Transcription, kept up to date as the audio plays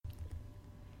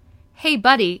Hey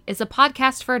Buddy is a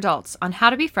podcast for adults on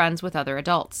how to be friends with other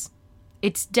adults.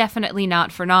 It's definitely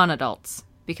not for non-adults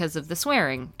because of the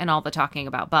swearing and all the talking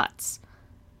about butts.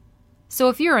 So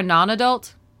if you're a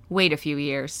non-adult, wait a few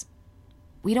years.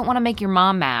 We don't want to make your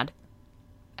mom mad.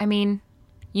 I mean,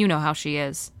 you know how she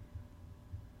is.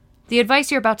 The advice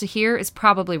you're about to hear is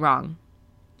probably wrong,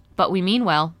 but we mean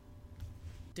well.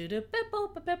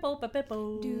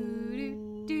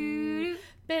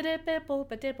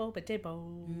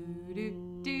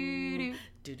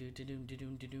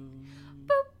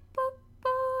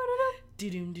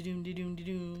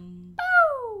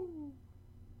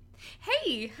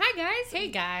 Hey, hi guys. Hey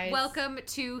guys. Welcome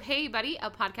to Hey Buddy,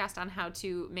 a podcast on how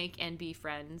to make and be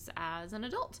friends as an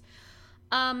adult.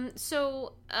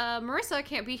 So Marissa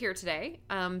can't be here today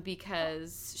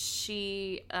because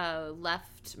she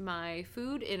left my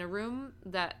food in a room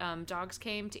that dogs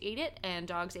came to eat it, and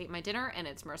dogs ate my dinner, and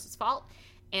it's Marissa's fault.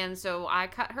 And so I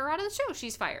cut her out of the show.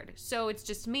 She's fired. So it's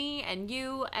just me and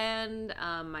you and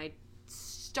my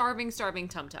starving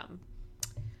tum-tum.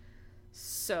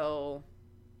 So,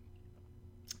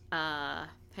 how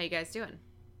you guys doing?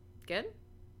 Good?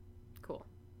 Cool.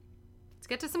 Let's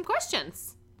get to some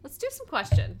questions. Let's do some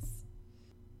questions.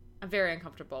 I'm very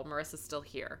uncomfortable. Marissa's still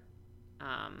here.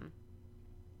 Can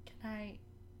I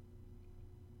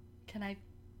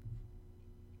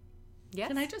Yes?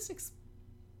 Can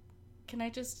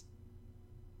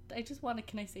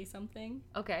I say something?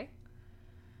 Okay.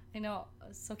 I know,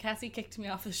 so Cassie kicked me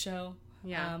off the show.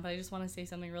 Yeah. But I just want to say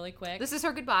something really quick. This is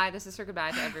her goodbye. This is her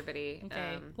goodbye to everybody.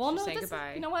 Okay. She's saying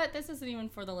goodbye. You know what? This isn't even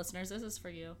for the listeners. This is for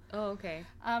you. Oh, okay.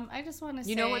 I just want to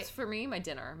say... You know what's for me? My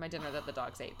dinner. My dinner that the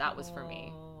dogs ate. That was for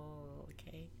me. Oh,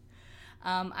 okay.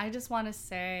 I just want to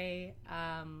say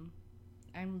I'm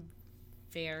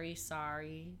very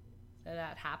sorry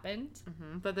that happened.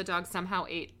 Mm-hmm. But the dogs somehow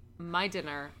ate my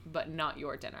dinner, but not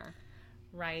your dinner.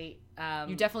 Right.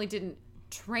 You definitely didn't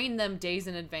train them days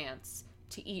in advance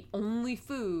to eat only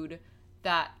food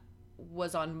that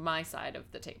was on my side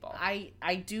of the table. I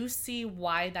do see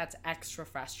why that's extra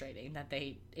frustrating, that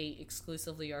they ate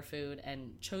exclusively your food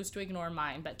and chose to ignore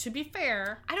mine. But to be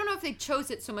fair... I don't know if they chose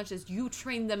it so much as you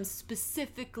trained them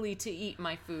specifically to eat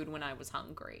my food when I was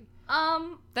hungry.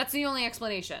 That's the only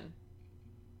explanation.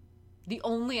 The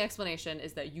only explanation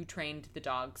is that you trained the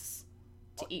dogs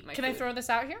to eat my food. Can I throw this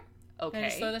out here? Okay. Can I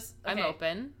just throw this? Okay. I'm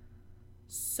open.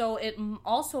 So it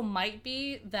also might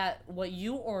be that what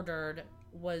you ordered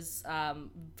was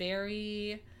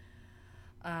very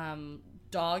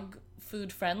dog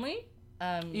food friendly.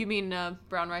 You mean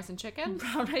brown rice and chicken?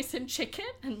 Brown rice and chicken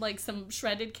and like some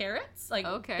shredded carrots. Like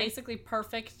okay. Basically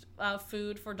perfect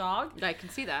food for dog. I can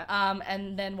see that.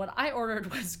 And then what I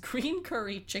ordered was green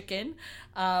curry chicken,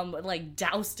 like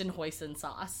doused in hoisin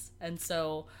sauce. And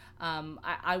so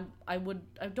I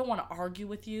don't want to argue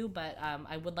with you, but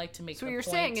I would like to make so what you're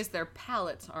saying is their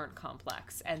palates aren't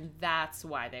complex, and that's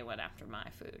why they went after my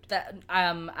food. That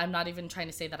I'm not even trying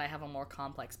to say that I have a more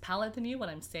complex palate than you. What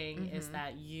I'm saying is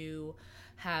that you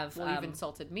have you've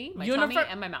insulted me, my tummy,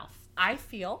 and my mouth. I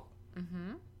feel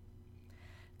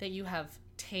that you have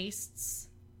tastes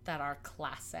that are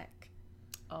classic.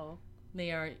 Oh.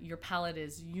 Your palate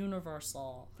is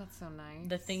universal. That's so nice.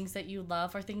 The things that you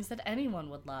love are things that anyone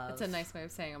would love. It's a nice way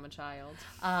of saying I'm a child.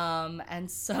 And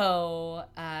so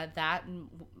that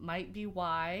might be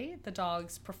why the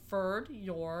dogs preferred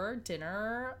your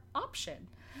dinner option.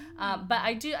 But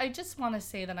I just want to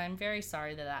say that I'm very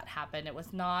sorry that happened. It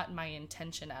was not my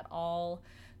intention at all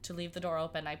to leave the door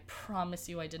open. I promise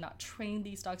you I did not train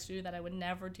these dogs to do that. I would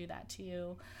never do that to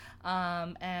you.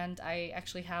 And I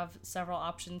actually have several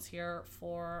options here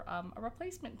for a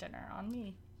replacement dinner on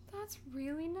me. That's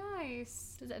really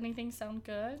nice. Does anything sound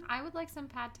good? I would like some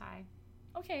pad thai.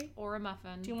 Okay. Or a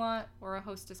muffin. Do you want... Or a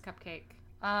Hostess cupcake.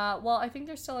 Well, I think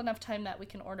there's still enough time that we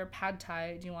can order pad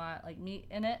thai. Do you want, like, meat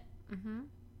in it? Mm-hmm.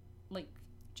 Like,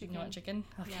 chicken. You want chicken?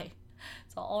 Okay. Yeah.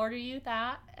 So I'll order you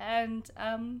that. And,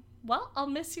 well, I'll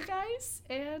miss you guys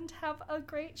and have a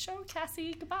great show.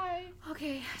 Cassie, goodbye.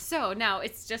 Okay, so now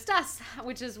it's just us,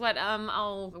 which is what,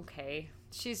 okay.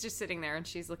 She's just sitting there and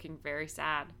she's looking very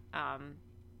sad. Are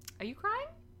you crying?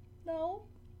 No.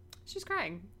 She's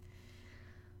crying.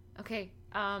 Okay,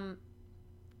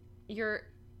 you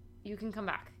can come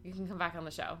back. You can come back on the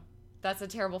show. That's a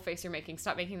terrible face you're making.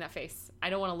 Stop making that face.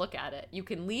 I don't want to look at it. You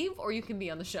can leave or you can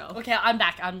be on the show. Okay, I'm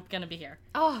back. I'm gonna be here.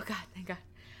 Oh, God, thank God.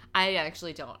 I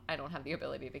actually don't. I don't have the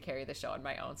ability to carry the show on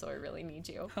my own, so I really need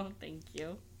you. Oh, thank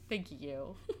you. Thank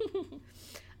you.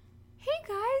 Hey,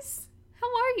 guys. How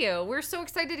are you? We're so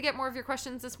excited to get more of your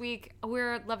questions this week.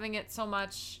 We're loving it so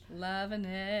much. Loving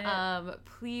it.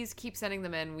 Please keep sending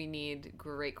them in. We need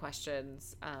great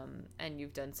questions. And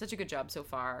you've done such a good job so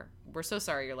far. We're so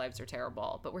sorry your lives are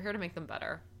terrible, but we're here to make them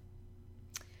better.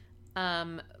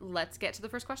 Let's get to the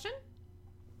first question.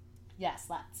 Yes,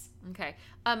 let's. Okay.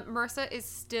 Marissa is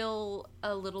still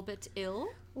a little bit ill.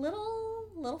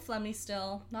 Little phlegmy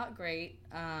still, not great.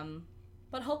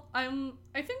 But I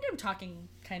think I'm talking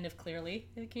kind of clearly.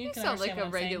 You sound like a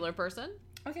regular person.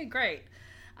 Okay, great.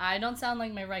 I don't sound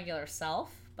like my regular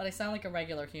self, but I sound like a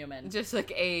regular human. Just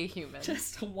like a human.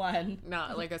 Just one.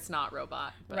 Not like a snot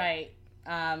robot. But... Right.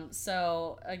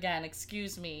 So again,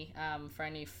 excuse me for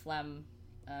any phlegm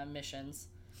missions.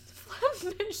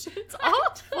 Phlegm missions?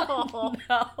 Awful.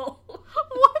 No.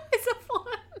 What is a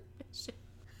phlegm mission?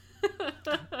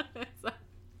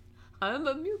 I'm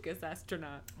a mucus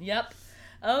astronaut. Yep.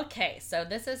 Okay, so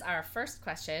this is our first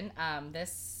question.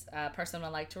 This person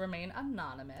would like to remain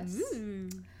anonymous.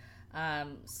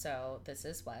 So this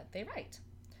is what they write.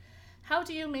 How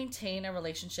do you maintain a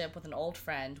relationship with an old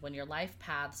friend when your life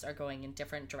paths are going in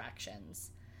different directions?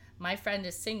 My friend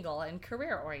is single and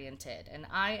career-oriented, and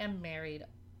I am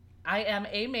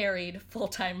a married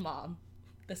full-time mom.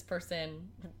 This person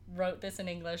wrote this in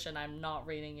English, and I'm not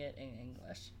reading it in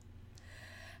English.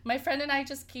 My friend and I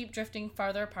just keep drifting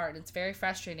farther apart, and it's very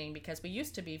frustrating because we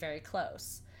used to be very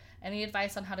close. Any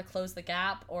advice on how to close the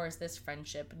gap, or is this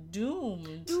friendship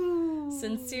doomed? Ooh.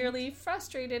 Sincerely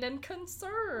frustrated and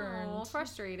concerned. Oh,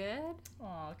 frustrated.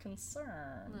 Aw,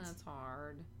 concerned. That's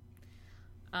hard.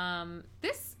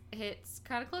 This hits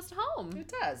kind of close to home.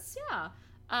 It does. Yeah.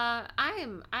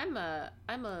 I'm a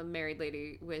married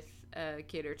lady with a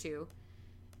kid or two.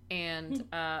 And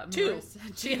two.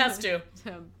 Marissa, She has two.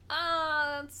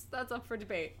 That's up for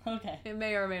debate. Okay. It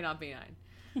may or may not be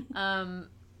 9.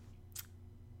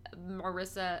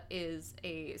 Marissa is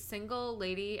a single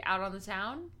lady out on the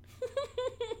town.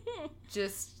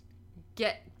 Just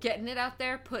getting it out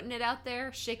there, putting it out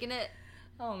there, shaking it.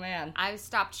 Oh man. I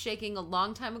stopped shaking a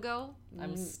long time ago.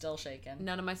 I'm still shaking.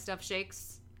 None of my stuff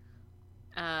shakes.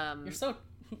 You're so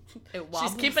it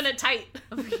wobbles. She's keeping it tight.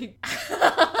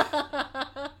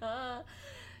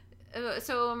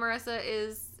 So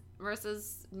Marissa's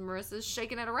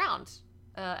shaking it around,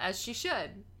 as she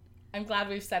should. I'm glad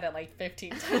we've said it like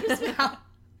 15 times now.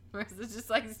 Marissa just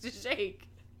likes to shake.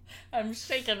 I'm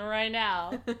shaking right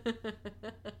now. You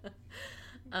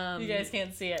guys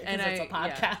can't see it because it's a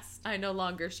podcast. Yeah, I no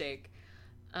longer shake.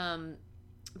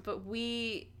 But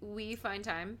we find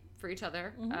time for each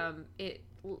other. Mm-hmm.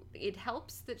 It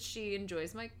helps that she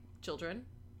enjoys my children.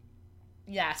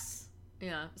 Yes.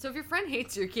 Yeah. So if your friend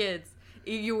hates your kids,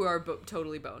 you are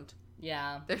totally boned.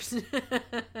 Yeah. There's.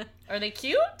 Are they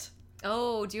cute?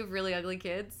 Oh, do you have really ugly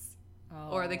kids?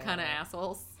 Oh. Or are they kind of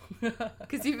assholes?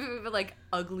 Because you have like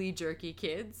ugly, jerky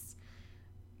kids.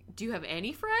 Do you have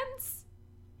any friends?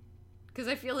 Because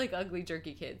I feel like ugly,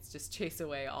 jerky kids just chase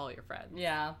away all your friends.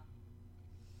 Yeah.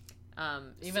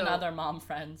 Even other mom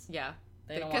friends. Yeah.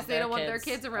 Because they don't want their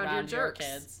kids around your jerks.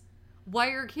 Kids. Why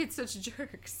are your kids such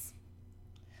jerks?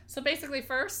 So basically,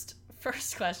 first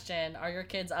question, are your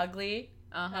kids ugly?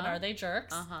 Uh-huh. And are they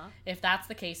jerks? Uh-huh. If that's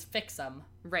the case, fix them.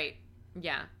 Right.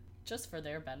 Yeah. Just for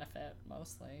their benefit,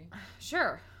 mostly.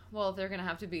 Sure. Well, they're going to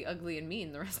have to be ugly and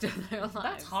mean the rest of their lives.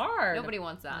 That's hard. Nobody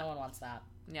wants that. No one wants that.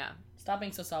 Yeah. Stop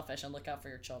being so selfish and look out for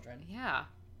your children. Yeah.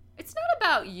 It's not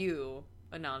about you,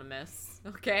 Anonymous,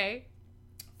 okay?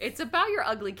 It's about your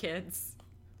ugly kids.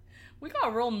 We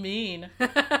got real mean.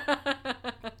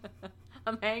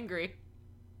 I'm angry.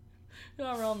 We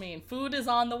got real mean. Food is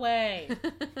on the way.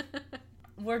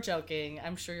 We're joking.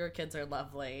 I'm sure your kids are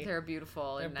lovely. They're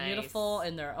beautiful and nice. They're beautiful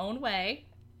in their own way.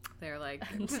 They're like,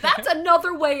 that's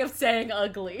another way of saying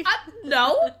ugly.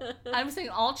 No. I'm saying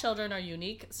all children are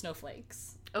unique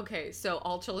snowflakes. Okay, so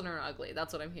all children are ugly.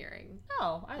 That's what I'm hearing.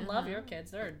 Oh, I love your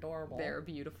kids. They're adorable. They're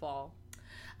beautiful.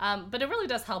 But it really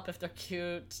does help if they're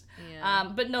cute.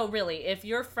 Yeah. But no, really, if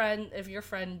your friend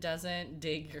doesn't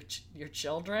dig your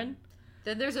children,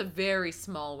 then there's a very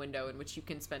small window in which you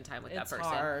can spend time with that person. It's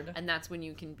hard. And that's when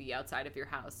you can be outside of your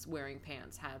house wearing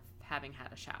pants, having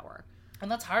had a shower. And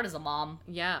that's hard as a mom.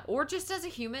 Yeah, or just as a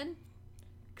human.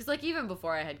 Because, like, even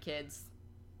before I had kids,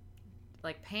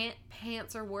 like,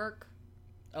 pants are work.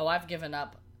 Oh, I've given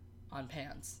up on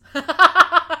pants.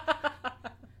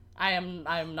 I'm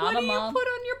not a mom. What do you put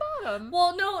on your bottom?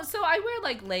 Well, no, so I wear,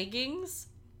 like, leggings,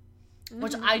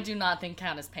 which I do not think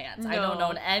count as pants. No. I don't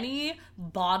own any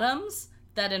bottoms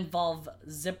that involve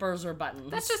zippers or buttons.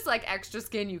 That's just, like, extra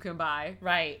skin you can buy.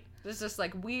 Right. There's just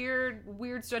like weird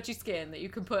stretchy skin that you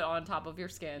can put on top of your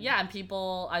skin. Yeah,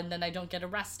 and then I don't get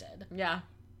arrested. Yeah.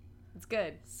 It's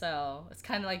good. So it's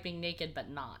kind of like being naked, but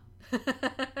not.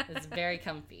 It's very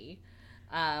comfy.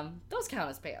 Those count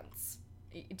as pants.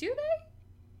 Do they?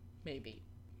 Maybe.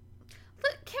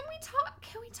 Look, can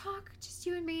we talk? Just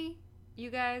you and me. You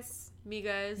guys. Me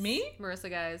guys. Me? Marissa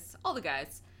guys. All the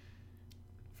guys.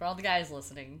 For all the guys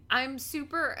listening. I'm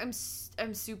super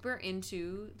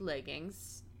into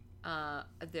leggings.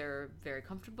 They're very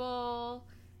comfortable.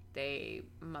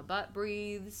 My butt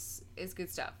breathes. It's good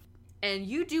stuff. And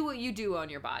you do what you do on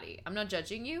your body. I'm not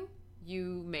judging you.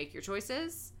 You make your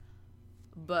choices.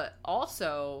 But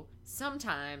also,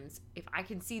 sometimes, if I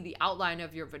can see the outline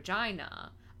of your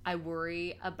vagina, I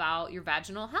worry about your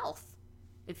vaginal health.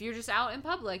 If you're just out in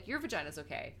public, your vagina's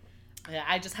okay. Yeah,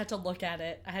 I just had to look at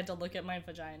it. I had to look at my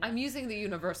vagina. I'm using the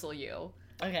universal you.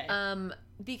 Okay.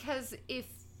 Because if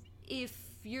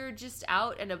you're just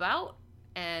out and about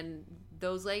and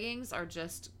those leggings are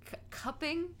just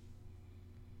cupping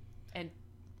and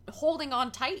holding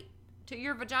on tight to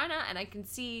your vagina, and I can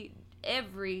see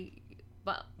every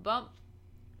bump.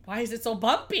 Why is it so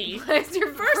bumpy? Why is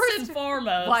your First and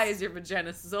foremost. Why is your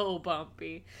vagina so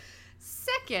bumpy?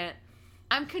 Second,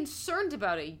 I'm concerned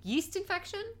about a yeast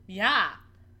infection. Yeah.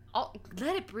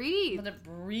 Let it breathe. Let it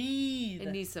breathe.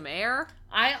 It needs some air.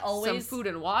 Some food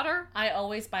and water. I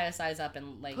always buy a size up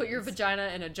in leggings. Put your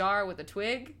vagina in a jar with a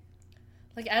twig.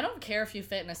 Like, I don't care if you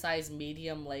fit in a size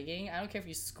medium legging. I don't care if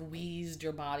you squeezed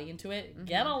your body into it. Mm-hmm.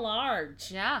 Get a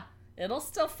large. Yeah. It'll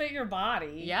still fit your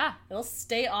body. Yeah. It'll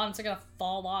stay on. It's not going to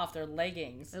fall off. They're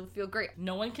leggings. It'll feel great.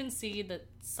 No one can see the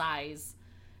size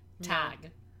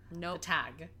tag. No. The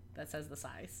tag that says the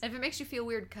size. If it makes you feel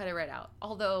weird, cut it right out.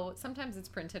 Although, sometimes it's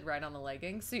printed right on the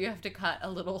leggings, so you have to cut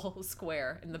a little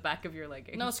square in the back of your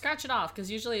leggings. No, scratch it off, because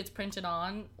usually it's printed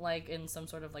on, like, in some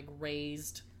sort of, like,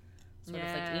 raised sort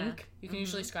of, like, ink. You can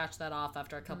usually scratch that off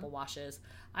after a couple washes.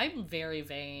 I'm very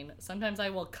vain. Sometimes I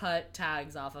will cut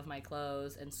tags off of my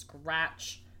clothes and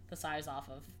scratch the size off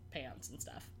of pants and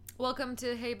stuff. Welcome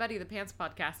to Hey Buddy, the Pants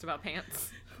podcast about pants.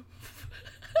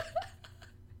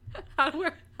 How to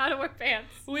wear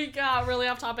pants. We got really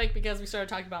off topic because we started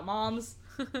talking about moms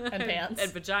and pants.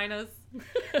 And vaginas.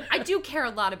 I do care a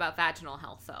lot about vaginal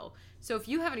health, though. So if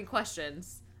you have any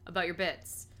questions about your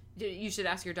bits, you should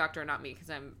ask your doctor, not me, because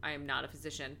I am not a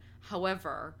physician.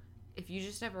 However, if you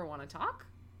just ever want to talk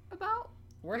about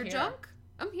your junk,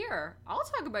 I'm here. I'll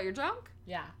talk about your junk.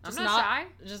 Yeah. I'm not shy.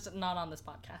 Just not on this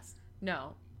podcast.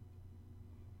 No.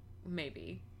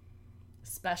 Maybe.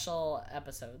 Special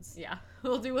episodes. Yeah.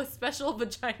 We'll do a special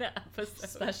vagina episode.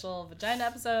 Special vagina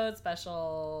episode,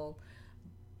 special...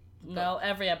 No,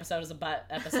 every episode is a butt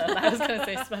episode. I was going to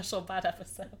say special butt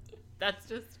episode. That's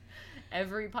just...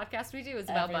 Every podcast we do is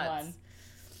about butts.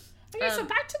 Okay, so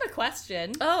back to the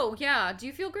question. Oh, yeah. Do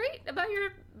you feel great about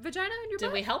your vagina and your butt?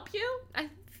 Did we help you? I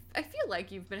feel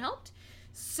like you've been helped.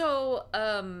 So,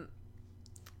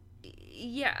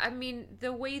 yeah, I mean,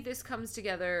 the way this comes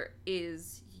together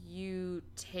is you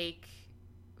take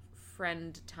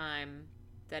friend time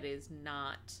that is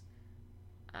not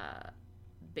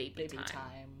baby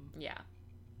time. Yeah.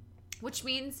 Which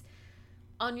means...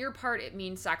 On your part, it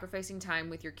means sacrificing time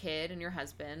with your kid and your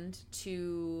husband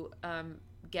to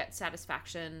get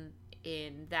satisfaction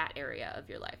in that area of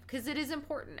your life. Because it is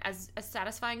important, as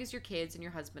satisfying as your kids and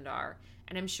your husband are,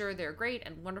 and I'm sure they're great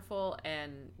and wonderful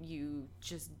and you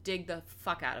just dig the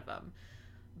fuck out of them.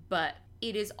 But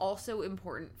it is also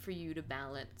important for you to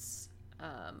balance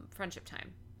friendship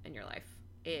time in your life.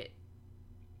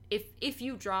 If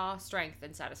you draw strength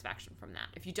and satisfaction from that.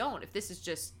 If you don't, if this is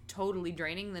just totally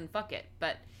draining, then fuck it.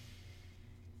 But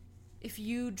if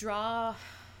you draw,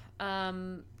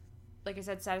 like I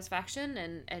said,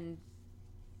 satisfaction and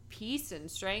peace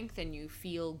and strength, and you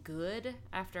feel good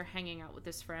after hanging out with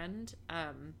this friend,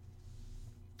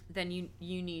 then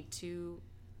you need to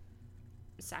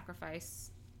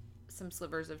sacrifice some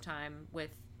slivers of time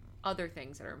with other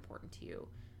things that are important to you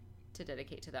to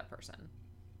dedicate to that person.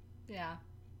 Yeah.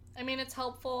 I mean, it's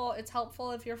helpful. It's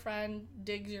helpful if your friend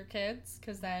digs your kids,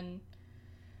 because then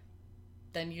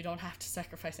you don't have to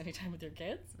sacrifice any time with your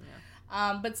kids.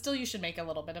 Yeah. But still, you should make a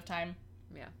little bit of time.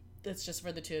 Yeah. It's just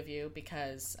for the two of you,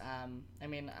 because, I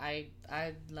mean, I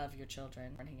love your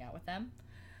children and hang out with them.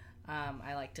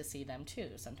 I like to see them,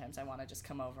 too. Sometimes I want to just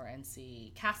come over and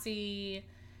see Cassie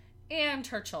and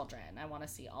her children. I want to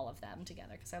see all of them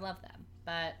together, because I love them.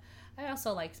 But I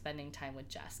also like spending time with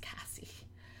just Cassie.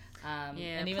 Yeah,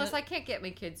 and plus I can't get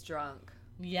my kids drunk.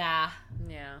 Yeah.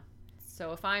 Yeah.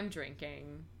 So if I'm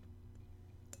drinking,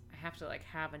 I have to, like,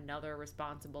 have another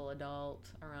responsible adult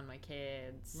around my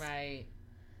kids. Right.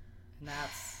 And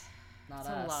that's not That's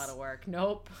us. a lot of work.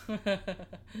 Nope.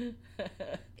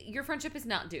 Your friendship is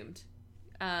not doomed.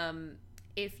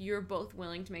 If you're both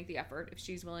willing to make the effort, if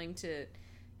she's willing to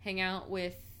hang out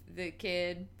with the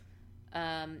kid,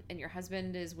 and your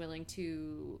husband is willing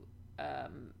to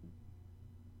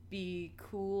be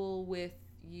cool with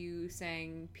you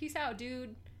saying, peace out,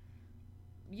 dude.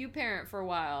 You parent for a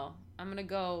while. I'm gonna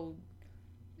go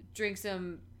drink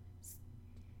some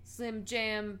Slim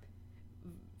Jam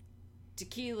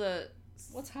tequila.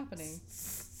 What's happening?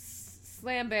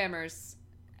 Slam Bammers.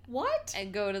 What?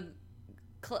 And go to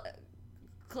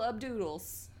Club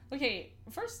Doodles. Okay,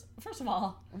 first of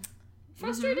all,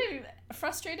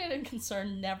 frustrated and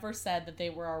concerned never said that they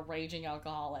were a raging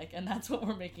alcoholic, and that's what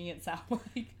we're making it sound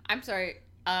like. I'm sorry.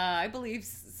 I believe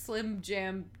Slim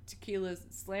Jam Tequila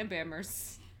Slam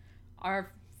Bammers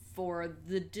are for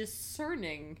the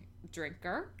discerning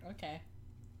drinker, Okay.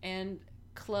 and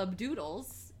Club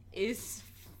Doodles is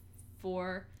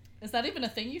for... Is that even a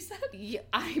thing you said? Yeah,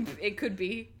 it could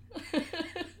be.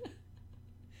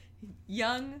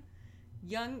 Young,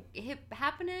 hip,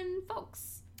 happening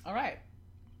folks. All right.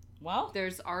 Well,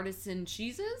 There's artisan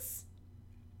cheeses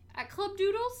at Club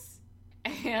Doodles,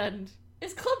 and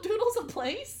is Club Doodles a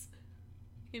place?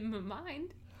 in my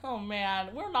mind. Oh man,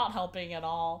 we're not helping at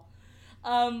all.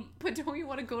 But don't you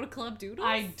want to go to Club Doodles?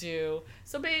 I do.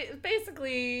 So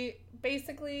basically,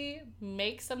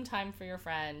 make some time for your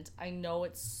friend. I know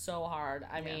it's so hard.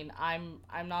 I mean, I'm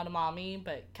not a mommy,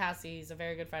 but Cassie's a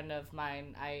very good friend of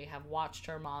mine. I have watched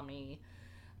her mommy.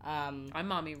 I'm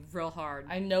mommy real hard.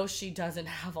 I know she doesn't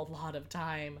have a lot of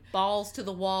time. Balls to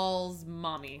the walls,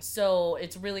 mommy. So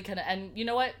it's really kind of, and you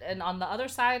know what? And on the other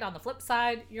side, on the flip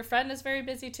side, your friend is very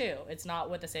busy too. It's not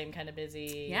with the same kind of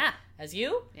busy as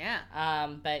you. Yeah.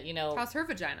 But you know. How's her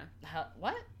vagina?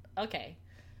 What? Okay.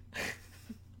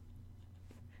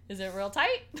 Is it real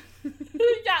tight?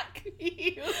 Yuck.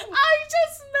 I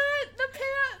just meant the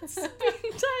pants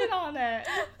being tight on it.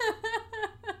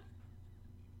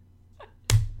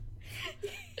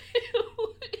 Ew.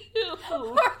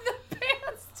 Are the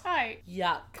pants tight?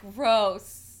 Yuck.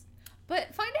 Gross.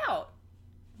 But find out.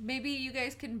 Maybe you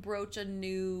guys can broach a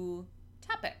new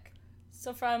topic.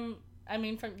 So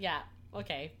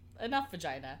okay. Enough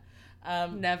vagina.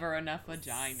 Never enough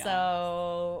vagina.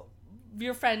 So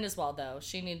your friend as well, though,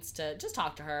 she needs to just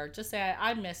talk to her. Just say,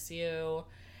 I miss you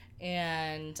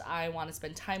and I want to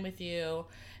spend time with you.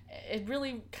 It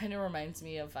really kind of reminds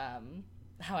me of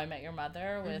How I Met Your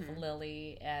Mother with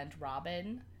Lily and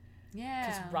Robin. Yeah.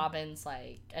 Because Robin's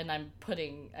like, and I'm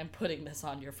putting this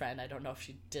on your friend. I don't know if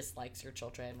she dislikes your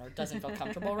children or doesn't feel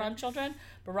comfortable around children,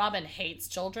 but Robin hates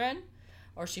children,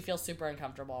 or she feels super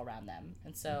uncomfortable around them.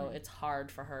 And so it's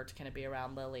hard for her to kind of be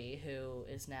around Lily, who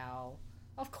is now,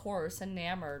 of course,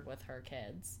 enamored with her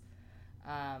kids.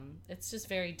 It's just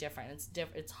very different.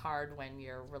 It's hard when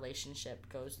your relationship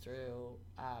goes through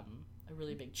a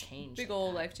really big change. Big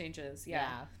old life changes.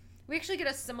 Yeah. We actually get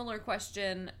a similar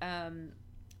question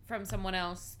from someone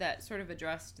else that sort of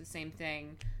addressed the same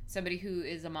thing. Somebody who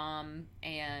is a mom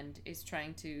and is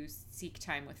trying to seek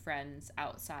time with friends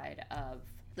outside of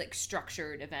like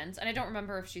structured events. And I don't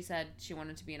remember if she said she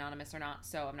wanted to be anonymous or not,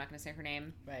 so I'm not going to say her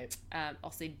name. Right. I'll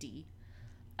say D.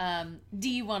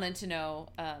 D wanted to know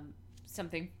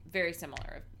something very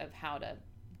similar of how to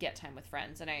get time with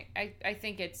friends. And I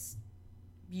think it's,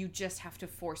 you just have to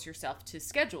force yourself to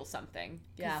schedule something.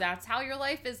 Because that's how your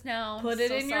life is now. Put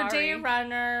it in your day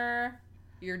runner.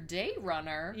 Your day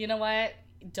runner? You know what?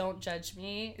 Don't judge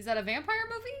me. Is that a vampire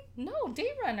movie? No,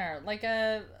 day runner. Like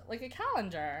a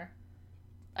calendar.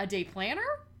 A day planner?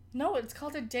 No, it's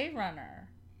called a day runner.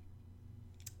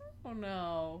 Oh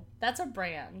no. That's a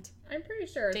brand. I'm pretty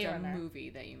sure it's Day a runner. movie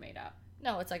that you made up.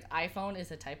 No, it's like iPhone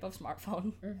is a type of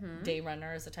smartphone. Day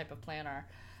runner is a type of planner.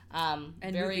 And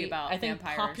movie about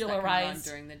vampires popularized that can run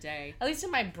during the day. At least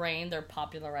in my brain, they're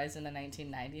popularized in the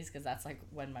 1990s because that's like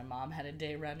when my mom had a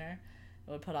day runner.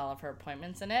 It would put all of her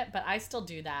appointments in it, but I still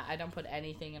do that. I don't put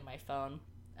anything in my phone.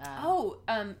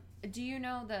 Do you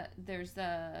know that there's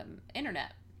the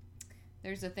internet?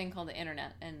 There's a thing called the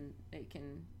internet, and it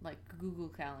can, like, Google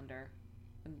Calendar.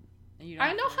 And you don't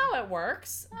I know how it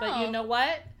works, but you know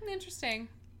what? Interesting.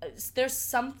 There's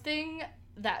something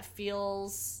that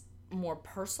feels more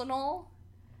personal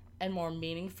and more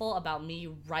meaningful about me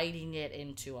writing it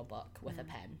into a book with a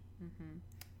pen.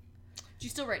 Do you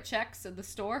still write checks at the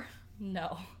store?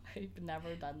 No, I've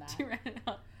never done that. Do you write it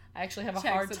out? I actually have a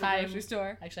Checks hard at time. the grocery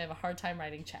store? I actually have a hard time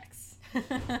writing checks.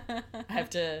 I have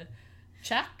to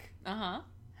check how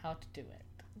to do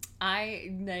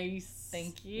it. Nice.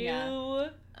 Thank you. Yeah.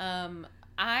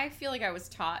 I feel like I was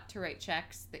taught to write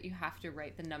checks that you have to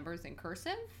write the numbers in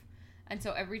cursive. And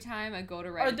so every time I go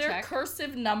to write Are a there check...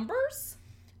 cursive numbers?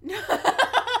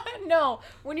 No.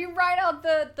 When you write out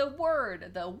the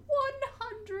word, the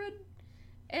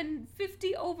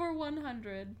 150 over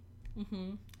 100,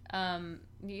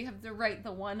 you have to write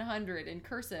the 100 in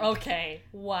cursive. Okay.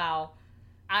 Wow.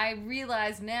 I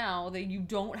realize now that you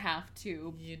don't have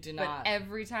to. You do not. But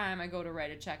every time I go to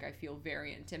write a check, I feel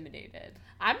very intimidated.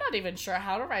 I'm not even sure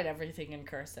how to write everything in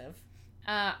cursive.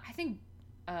 I think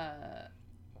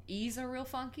E's are real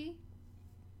funky.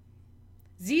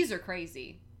 Z's are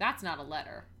crazy. That's not a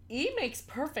letter. E makes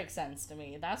perfect sense to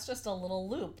me. That's just a little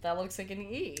loop that looks like an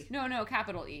E. No,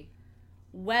 capital E.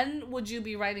 When would you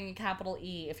be writing a capital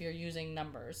E if you're using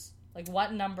numbers? Like,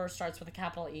 what number starts with a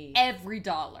capital E? Every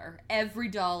dollar and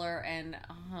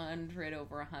 100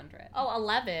 over 100. Oh,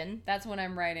 11. That's when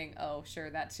I'm writing. Oh, sure,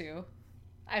 that too.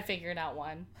 I figured out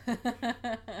one.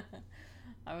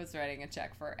 I was writing a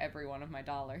check for every one of my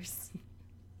dollars.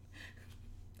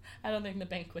 I don't think the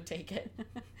bank would take it.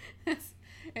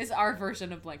 It's our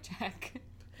version of blank check.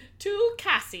 To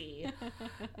Cassie.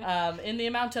 In the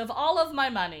amount of all of my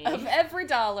money. Of every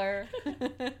dollar.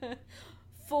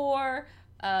 For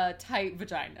tight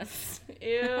vaginas.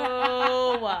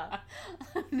 Ew.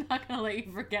 I'm not gonna let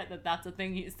you forget that that's a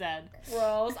thing you said.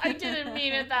 Gross. I didn't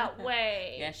mean it that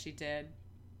way. Yes, she did.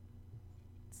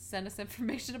 Send us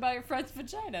information about your friend's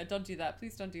vagina. Don't do that.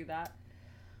 Please don't do that.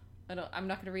 I'm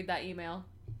not gonna read that email.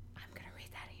 I'm gonna read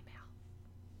that email.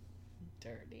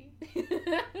 Dirty.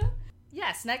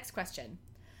 Yes, next question.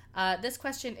 This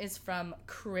question is from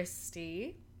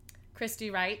Christy. Christy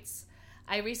writes,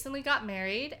 I recently got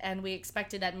married, and we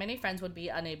expected that many friends would be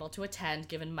unable to attend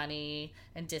given money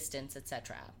and distance,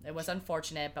 etc. It was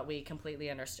unfortunate, but we completely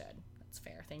understood. That's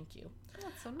fair. Thank you.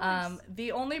 That's so nice.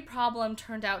 The only problem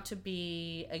turned out to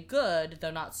be a good,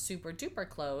 though not super duper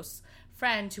close,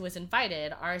 friend who was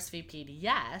invited, RSVP'd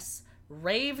yes,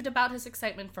 raved about his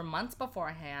excitement for months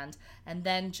beforehand, and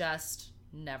then just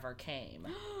never came.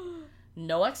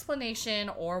 No explanation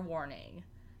or warning.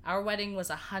 Our wedding was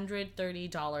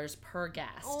 $130 per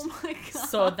guest. Oh my god.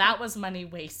 So that was money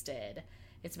wasted.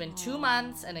 It's been 2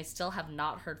 months and I still have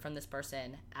not heard from this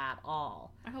person at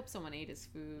all. I hope someone ate his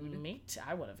food. Me too.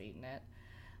 I would have eaten it.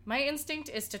 My instinct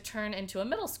is to turn into a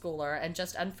middle schooler and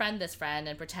just unfriend this friend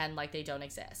and pretend like they don't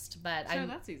exist. But Sure,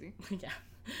 that's easy. Yeah.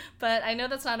 But I know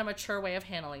that's not a mature way of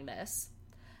handling this.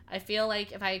 I feel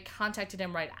like if I contacted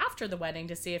him right after the wedding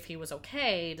to see if he was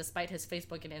okay, despite his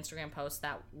Facebook and Instagram posts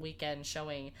that weekend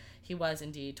showing he was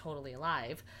indeed totally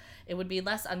alive, it would be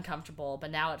less uncomfortable, but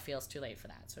now it feels too late for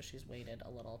that, so she's waited a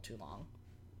little too long.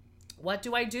 What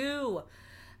do? I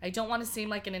don't want to seem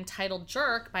like an entitled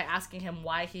jerk by asking him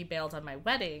why he bailed on my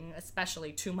wedding,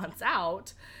 especially 2 months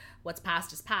out. What's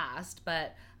past is past,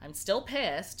 but I'm still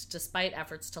pissed despite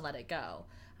efforts to let it go.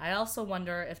 I also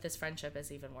wonder if this friendship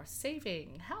is even worth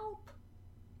saving. Help.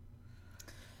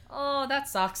 Oh, that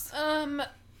sucks.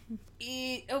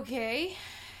 Okay.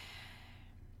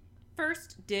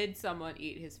 First, did someone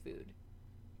eat his food?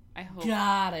 I hope.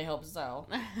 God, I hope so.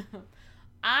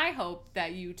 I hope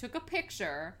that you took a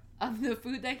picture of the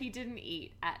food that he didn't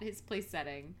eat at his place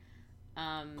setting.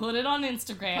 Put it on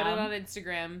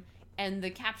Instagram. And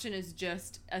the caption is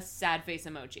just a sad face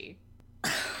emoji.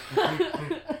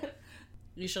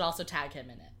 You should also tag him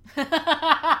in it.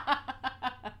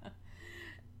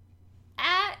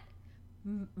 At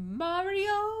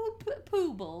Mario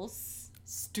Poobles.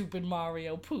 Stupid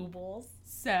Mario Poobles.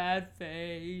 Sad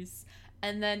face.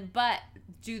 And then, but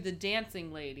do the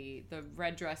dancing lady, the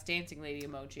red dress dancing lady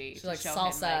emoji. She's like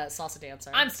salsa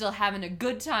dancer. I'm still having a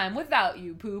good time without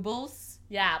you, Poobles.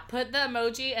 Yeah, put the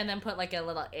emoji and then put like a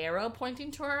little arrow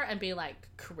pointing to her and be like,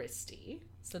 Christy.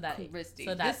 Christy,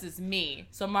 this is me.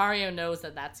 So Mario knows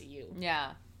that that's you.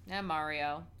 Yeah,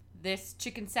 Mario. This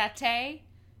chicken satay,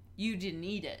 you didn't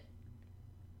eat it.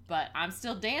 But I'm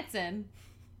still dancing.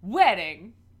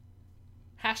 Wedding.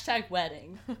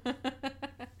 #wedding.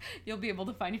 You'll be able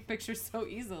to find your pictures so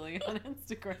easily on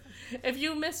Instagram. If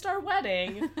you missed our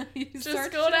wedding,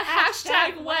 just go to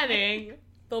 #wedding.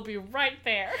 They'll be right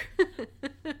there.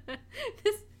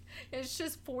 It's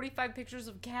just 45 pictures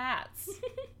of cats.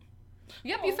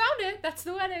 Yep, you found it. That's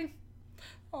the wedding.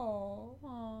 Oh,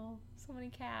 so many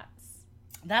cats.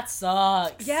 That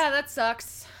sucks. Yeah, that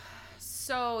sucks.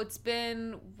 So it's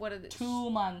been 2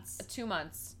 months. 2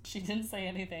 months. She didn't say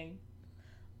anything.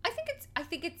 I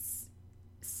think it's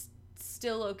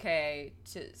still okay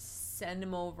to send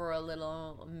him over a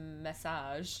little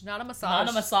massage. Not a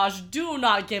massage. Do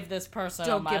not give this person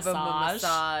a massage. Don't give him a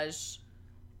massage.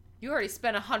 You already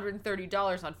spent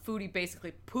 $130 on food he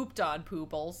basically pooped on,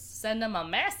 Poobles. Send him a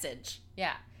message.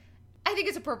 Yeah. I think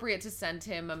it's appropriate to send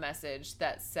him a message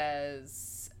that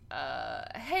says,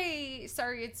 hey,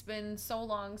 sorry it's been so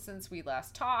long since we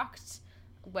last talked.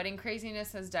 Wedding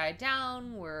craziness has died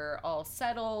down. We're all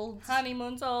settled.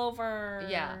 Honeymoon's over.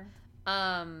 Yeah.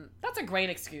 That's a great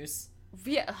excuse.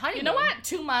 Yeah, honeymoon. You know what?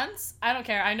 2 months. I don't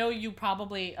care. I know you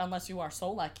probably, unless you are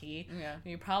so lucky,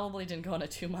 you probably didn't go on a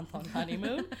 2-month-long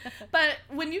honeymoon. But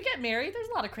when you get married, there's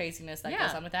a lot of craziness that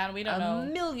goes on with that, and we don't know. A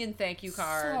million thank you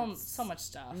cards. So much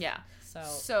stuff. Yeah.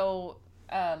 So,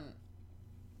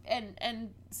 and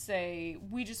say,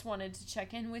 we just wanted to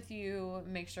check in with you,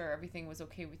 make sure everything was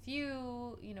okay with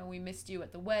you. You know, we missed you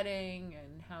at the wedding,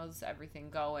 and how's everything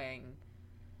going?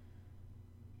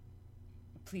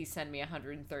 Please send me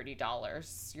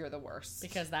 $130. You're the worst.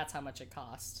 Because that's how much it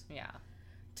cost. Yeah.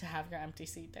 To have your empty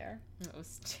seat there. It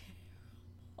was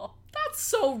terrible. That's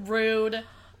so rude.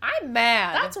 I'm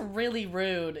mad. That's really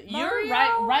rude. Mario?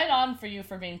 You're right on for you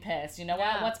for being pissed. You know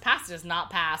what? What's past is not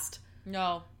past.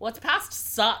 No. What's past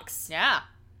sucks. Yeah.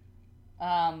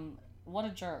 What a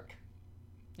jerk.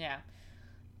 Yeah.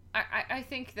 I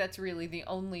think that's really the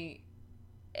only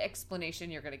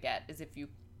explanation you're going to get is if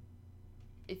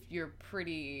you're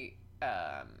pretty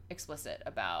explicit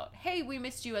about, hey, we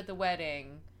missed you at the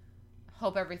wedding.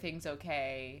 Hope everything's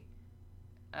okay.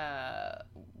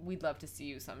 We'd love to see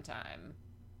you sometime.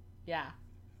 Yeah.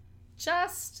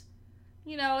 Just,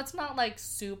 it's not like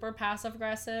super passive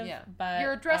aggressive. Yeah. But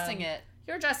you're addressing it.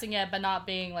 You're addressing it, but not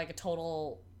being like a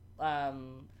total,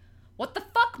 what the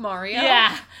fuck, Mario?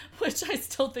 Yeah, which I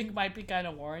still think might be kind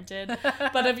of warranted.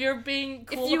 But if you're being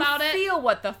cool about it... If you feel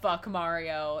what the fuck,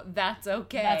 Mario, that's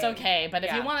okay. That's okay. But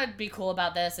if you want to be cool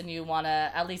about this and you want to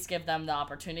at least give them the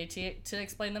opportunity to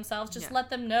explain themselves, just let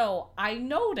them know. I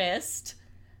noticed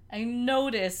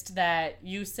that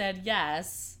you said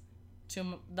yes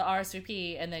to the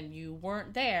RSVP and then you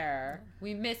weren't there.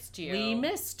 We missed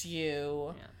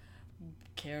you. Yeah.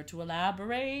 Care to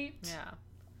elaborate? Yeah.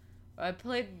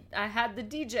 I had the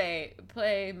DJ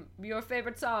play your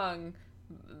favorite song,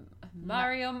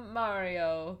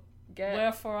 Mario.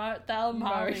 Wherefore art thou,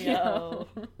 Mario?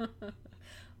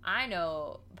 I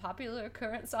know popular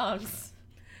current songs.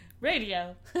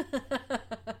 Radio.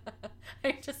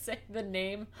 I just say the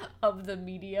name of the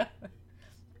media.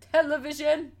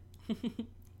 Television.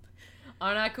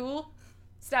 Aren't I cool?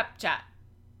 Snapchat.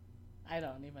 I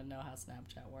don't even know how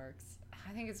Snapchat works.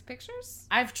 I think it's pictures.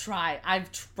 I've tried,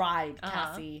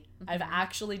 Cassie. Mm-hmm. I've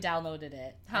actually downloaded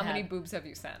it. How many boobs have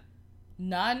you sent?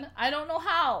 None. I don't know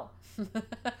how.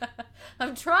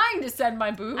 I'm trying to send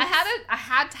my boobs. I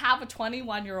had to have a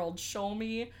 21-year-old show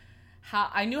me how.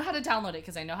 I knew how to download it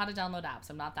because I know how to download apps.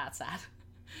 I'm not that sad.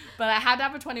 But I had to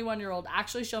have a 21-year-old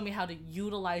actually show me how to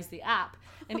utilize the app.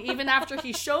 And even after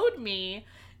he showed me,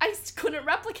 I couldn't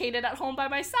replicate it at home by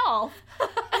myself.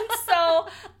 And so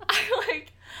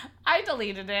I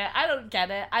deleted it. I don't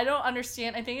get it. I don't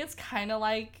understand. I think it's kind of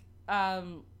like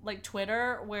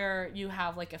Twitter, where you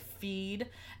have like a feed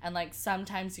and like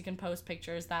sometimes you can post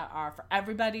pictures that are for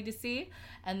everybody to see,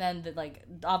 and then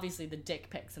obviously the dick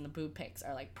pics and the boob pics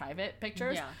are like private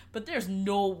pictures. Yeah. But there's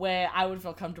no way I would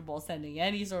feel comfortable sending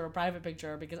any sort of private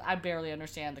picture because I barely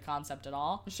understand the concept at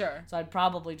all. Sure. So I'd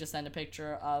probably just send a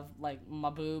picture of like my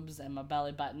boobs and my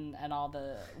belly button and all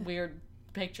the weird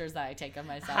pictures that I take of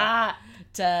myself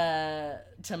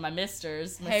to my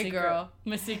misters. My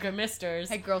secret misters.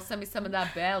 Hey girl, send me some of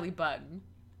that belly button.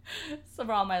 So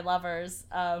for all my lovers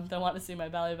that want to see my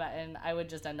belly button, I would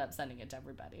just end up sending it to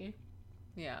everybody.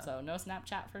 Yeah. So no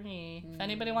Snapchat for me. If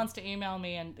anybody wants to email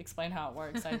me and explain how it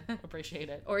works, I'd appreciate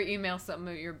it. Or email some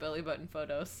of your belly button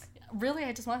photos. Really,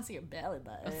 I just want to see your belly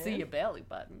button. I'll see your belly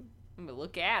button. I'm gonna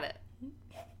look at it.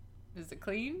 Is it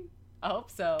clean? I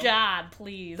hope so. God,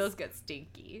 please. Those get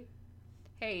stinky.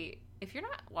 Hey, if you're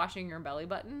not washing your belly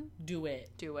button, do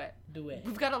it. Do it. Do it.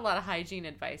 We've got a lot of hygiene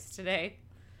advice today.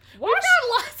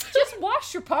 Just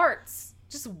wash your parts.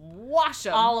 Just wash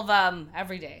them. All of them.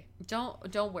 Every day.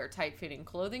 Don't wear tight-fitting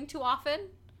clothing too often.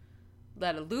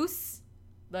 Let it loose.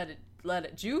 Let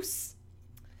it juice.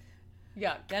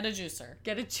 Yeah. Get a juicer.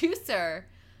 Get a juicer.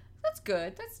 That's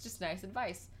good. That's just nice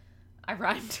advice. I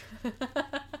rhymed.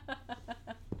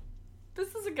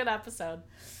 This is a good episode.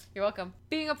 You're welcome.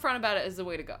 Being upfront about it is the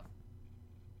way to go.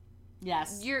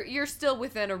 Yes. You're still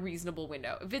within a reasonable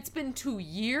window. If it's been 2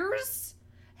 years,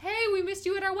 hey, we missed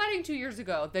you at our wedding 2 years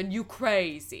ago, then you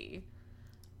crazy.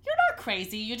 You're not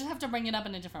crazy. You just have to bring it up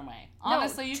in a different way.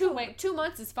 Honestly, you can wait. 2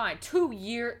 months is fine. 2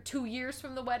 years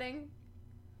from the wedding.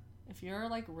 If you're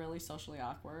like really socially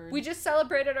awkward. We just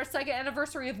celebrated our 2nd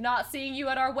anniversary of not seeing you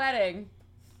at our wedding.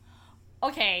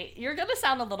 Okay, you're gonna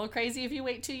sound a little crazy if you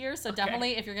wait 2 years, so Okay.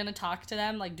 definitely if you're gonna talk to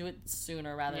them, like do it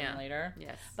sooner rather than later.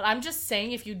 Yes. But I'm just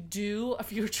saying if you're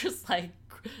just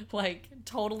like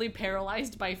totally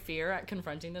paralyzed by fear at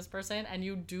confronting this person and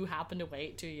you do happen to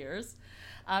wait 2 years,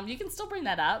 you can still bring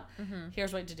that up. Mm-hmm.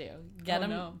 Here's what to do. Get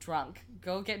them drunk.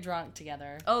 Go get drunk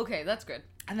together. Okay, that's good.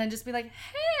 And then just be like,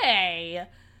 hey,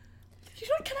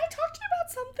 can I talk to you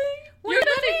about something? What You're do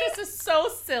gonna you think this is so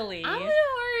silly. I'm gonna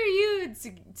order you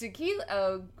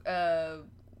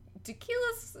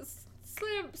tequila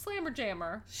slammer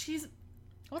jammer.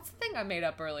 What's the thing I made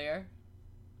up earlier?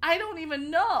 I don't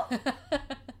even know.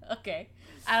 Okay.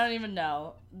 I don't even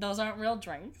know. Those aren't real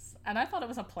drinks. And I thought it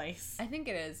was a place. I think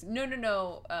it is.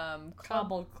 No.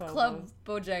 Club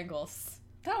Bojangles.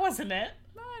 That wasn't it.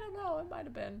 No, I don't know. It might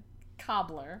have been.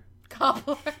 Cobbler.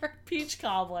 Cobbler. Peach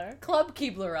cobbler. Club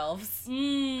Keebler Elves.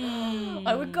 Mm.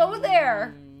 I would go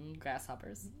there.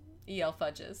 Grasshoppers. EL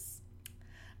Fudges.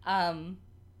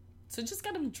 So just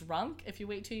get them drunk if you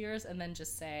wait 2 years and then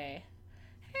just say,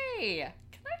 hey,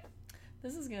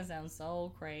 this is gonna sound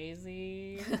so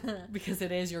crazy. Because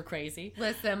it is, you're crazy.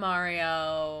 Listen,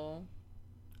 Mario.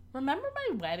 Remember my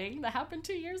wedding that happened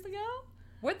 2 years ago?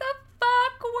 Where the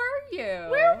fuck were you?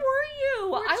 Where were you?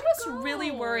 Where'd I you was go?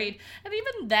 really worried. And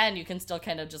even then, you can still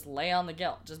kind of just lay on the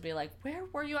guilt. Just be like, where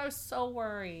were you? I was so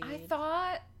worried. I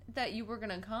thought that you were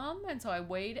gonna come, and so I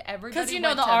waited. Everybody Because you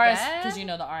know the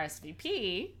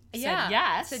RSVP said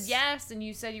yes. Said yes, and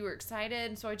you said you were excited,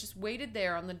 and so I just waited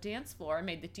there on the dance floor. I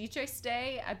made the DJ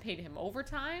stay. I paid him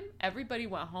overtime. Everybody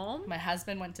went home. My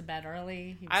husband went to bed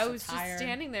early. He was I so was tired. just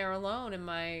standing there alone in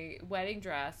my wedding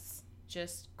dress,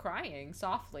 just crying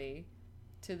softly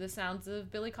to the sounds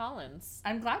of Billy Collins.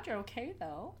 I'm glad you're okay,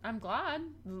 though. I'm glad.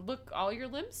 Look, all your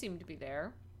limbs seem to be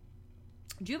there.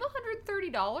 Do you have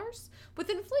 $130? With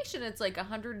inflation, it's like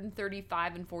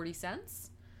 $135.40.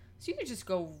 So you could just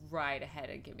go right ahead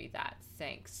and give me that.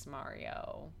 Thanks,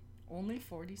 Mario. Only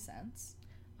 40 cents?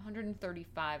 $135.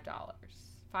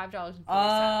 $5.40.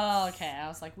 Oh, okay. I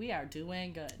was like, we are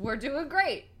doing good. We're doing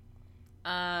great.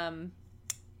 Address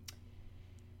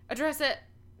it.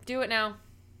 Do it now.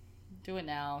 Do it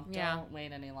now. Yeah. Don't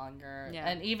wait any longer. Yeah.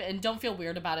 And don't feel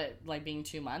weird about it like being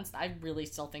 2 months. I really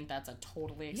still think that's a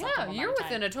totally acceptable Yeah, amount you're of time.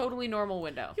 within a totally normal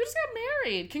window. You just got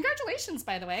married. Congratulations,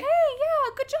 by the way. Hey, yeah,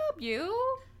 good job, you.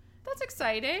 That's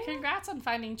exciting. Congrats on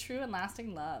finding true and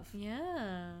lasting love.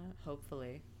 Yeah,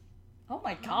 hopefully. Oh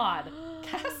my god.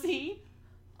 Cassie.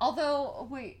 Although,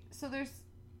 wait, so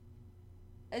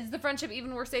is the friendship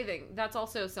even worth saving? That's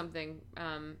also something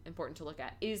important to look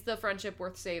at. Is the friendship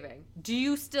worth saving? Do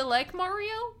you still like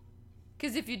Mario?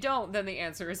 Because if you don't, then the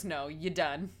answer is no. You're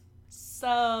done.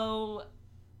 So,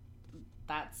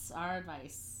 that's our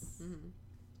advice,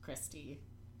 Christy.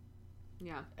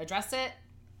 Yeah. Address it.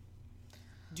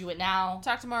 Do it now.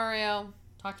 Talk to Mario.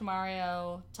 Talk to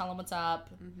Mario. Tell him what's up.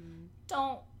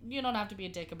 You don't have to be a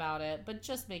dick about it, but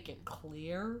just make it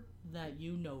clear that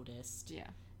you noticed. Yeah.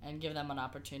 And give them an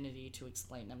opportunity to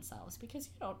explain themselves. Because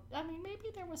maybe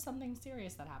there was something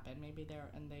serious that happened. Maybe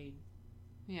they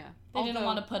Yeah. didn't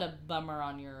want to put a bummer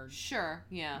on your Sure,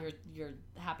 yeah. your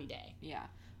happy day. Yeah.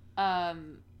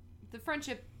 The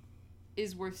friendship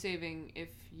is worth saving if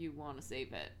you want to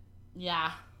save it.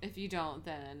 Yeah. If you don't,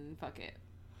 then fuck it.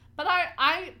 But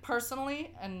I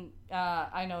personally, and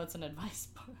I know it's an advice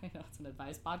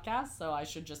podcast, so I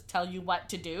should just tell you what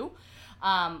to do.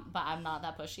 But I'm not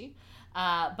that pushy.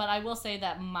 But I will say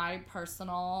that my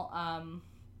personal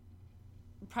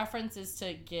preference is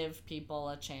to give people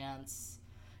a chance.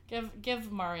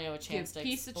 Give Mario a chance to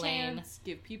explain.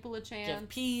 Give people a chance. Give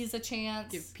peas a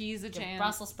chance. Give peas a chance. Give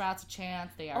Brussels sprouts a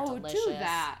chance. They are delicious. Do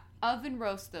that. Oven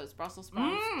roast those Brussels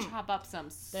sprouts. Chop up some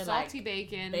salty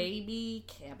bacon. Baby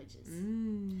cabbages.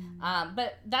 Mm.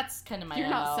 But that's kind of my You're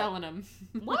MO. not selling them.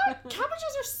 What?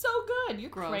 Cabbages are so good. You're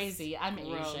Gross. crazy. I'm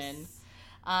Gross.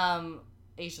 Asian.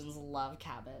 Asians love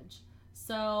cabbage.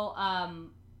 So,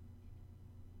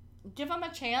 give him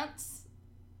a chance.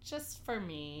 Just for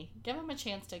me. Give him a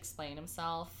chance to explain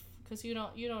himself. Because you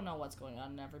don't know what's going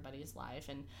on in everybody's life.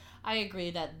 And I agree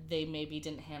that they maybe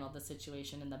didn't handle the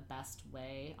situation in the best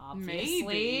way, obviously.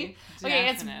 Maybe.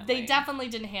 Okay, Definitely. they definitely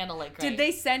didn't handle it great. Did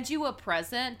they send you a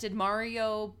present? Did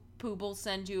Mario Pooble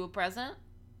send you a present?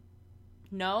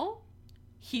 No?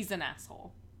 He's an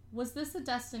asshole. Was this a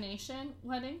destination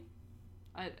wedding?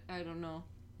 I don't know.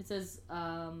 It says,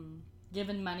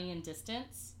 given money and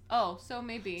distance. Oh, so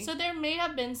maybe. So there may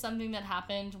have been something that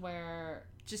happened where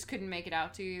Just couldn't make it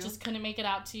out to you. Just couldn't make it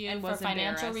out to you And for was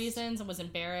financial embarrassed. reasons and was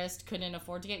embarrassed, couldn't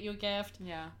afford to get you a gift.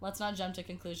 Yeah. Let's not jump to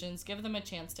conclusions. Give them a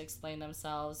chance to explain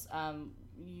themselves.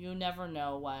 You never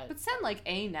know what... But send, like,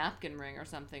 a napkin ring or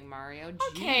something, Mario.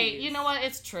 Okay, Jeez. you know what?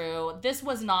 It's true. This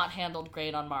was not handled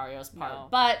great on Mario's part. No.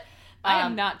 But... I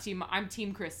am not team... I'm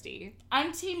Team Christy.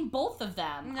 I'm team both of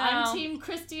them. No. I'm team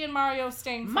Christy and Mario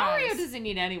staying friends. Mario doesn't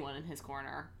need anyone in his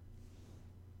corner.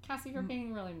 Cassie, you're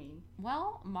being really mean.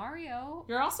 Well, Mario...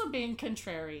 You're also being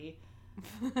contrary.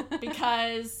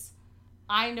 Because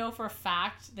I know for a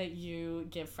fact that you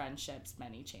give friendships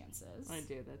many chances. I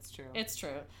do, that's true. It's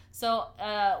true. So,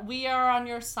 we are on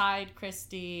your side,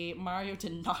 Christy. Mario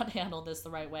did not handle this the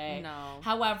right way. No.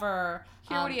 However...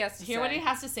 Hear what he has to say. Hear what he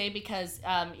has to say, because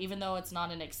even though it's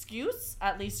not an excuse,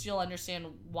 at least you'll understand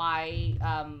why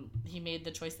he made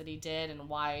the choice that he did and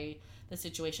why the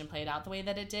situation played out the way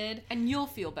that it did. And you'll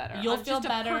feel better. You'll On feel just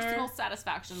better. A personal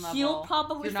satisfaction level. He'll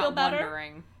probably You're feel not better.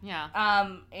 Wondering.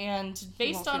 Yeah. And He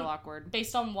based won't on feel awkward.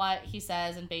 based on what he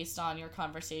says and based on your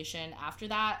conversation after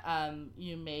that,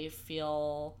 you may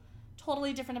feel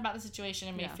totally different about the situation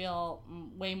and may Yeah. feel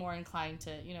way more inclined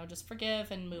to, just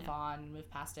forgive and move on and move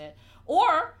past it.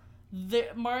 Or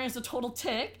Mario's a total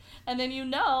tick, and then you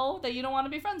know that you don't want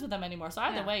to be friends with him anymore. So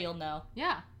either way, you'll know.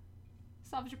 Yeah.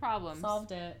 Solved your problems.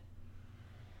 Solved it.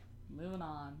 Moving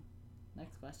on.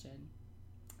 Next question.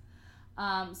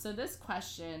 So this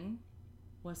question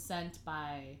was sent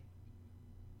by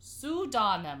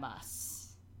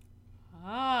Pseudonymous.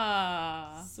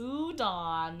 Ah.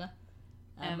 Pseudonymous.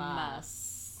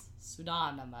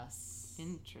 Pseudonymous.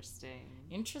 Interesting.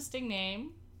 Interesting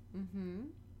name. Mm-hmm.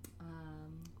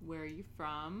 Where are you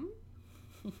from?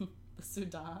 The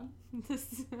Sudan.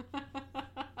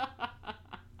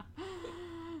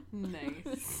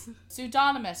 Nice.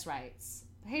 Pseudonymous writes,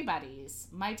 "Hey buddies,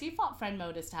 my default friend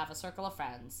mode is to have a circle of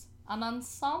friends. An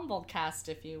ensemble cast,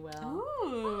 if you will."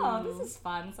 Ooh. Oh, this is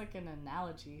fun. It's like an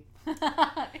analogy. It's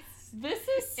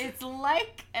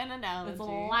like an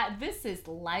analogy. This is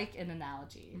like an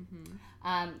analogy.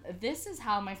 Mm-hmm. This is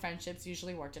how my friendships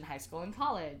usually worked in high school and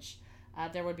college.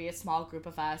 There would be a small group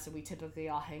of us, and we typically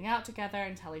all hang out together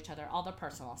and tell each other all the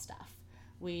personal stuff.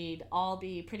 We'd all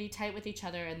be pretty tight with each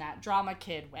other in that drama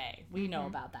kid way. We know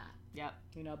about that. Yep.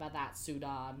 We know about that,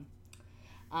 Sudan.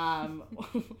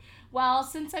 Well,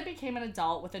 since I became an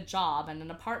adult with a job and an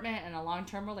apartment and a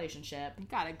long-term relationship... You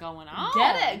got it going on.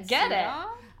 Get it.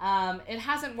 It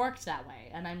hasn't worked that way,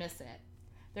 and I miss it.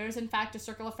 There is, in fact, a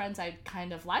circle of friends I'd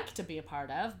kind of like to be a part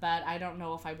of, but I don't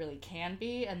know if I really can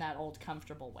be in that old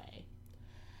comfortable way.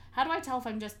 How do I tell if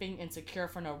I'm just being insecure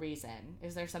for no reason?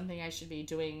 Is there something I should be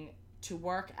doing to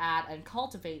work at and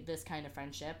cultivate this kind of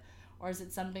friendship, or is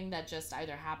it something that just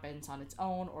either happens on its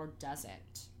own or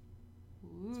doesn't?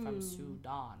 Ooh. It's from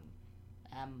Sudan.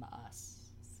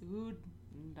 M-us.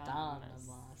 Sudan.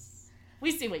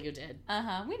 We see what you did.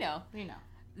 Uh-huh. We know. We know.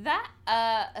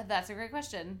 That's a great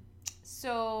question.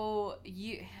 So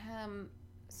you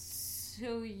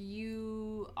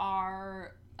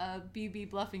are a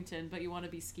BB Bluffington, but you want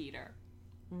to be Skeeter.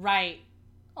 Right.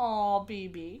 Aw,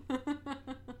 BB.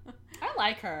 I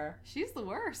like her. She's the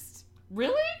worst.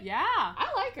 Really? Yeah.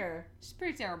 I like her. She's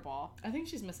pretty terrible. I think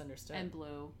she's misunderstood. And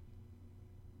blue.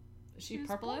 Is she was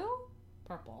purple? Blue?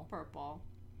 Purple. Purple.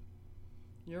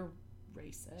 You're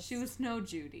racist. She was no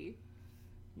Judy.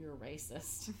 You're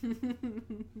racist.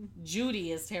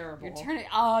 Judy is terrible. You're turning.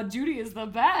 Oh, Judy is the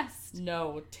best.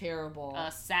 No, terrible.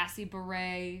 A sassy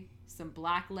beret, some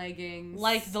black leggings.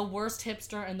 Like the worst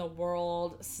hipster in the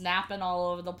world, snapping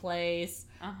all over the place.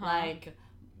 Uh-huh. Like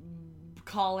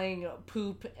calling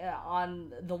poop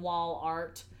on the wall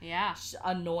art. Yeah.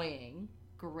 Annoying.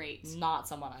 Great. Not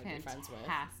someone I'd be friends with.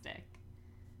 Fantastic.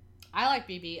 I like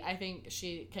BB. I think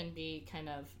she can be kind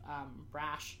of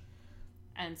brash.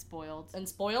 And spoiled.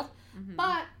 Mm-hmm.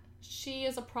 But she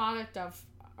is a product of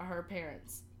her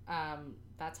parents.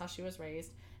 That's how she was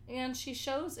raised. And she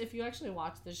shows, if you actually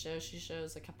watch the show, she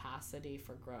shows a capacity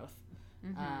for growth.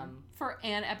 Mm-hmm. For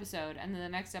an episode. And then the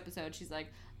next episode, she's like,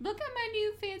 look at my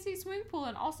new fancy swimming pool.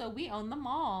 And also, we own the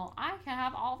mall. I can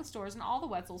have all the stores and all the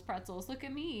Wetzel's pretzels. Look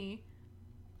at me.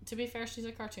 To be fair, she's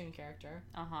a cartoon character.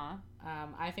 Uh-huh.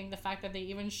 I think the fact that they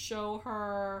even show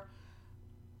her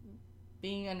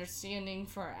being understanding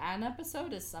for an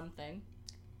episode is something.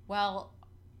 Well,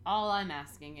 all I'm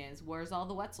asking is, where's all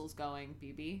the Wetzels going,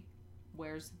 BB?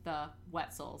 Where's the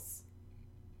Wetzels?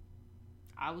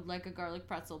 I would like a garlic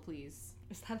pretzel, please.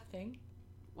 Is that a thing?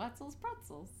 Wetzel's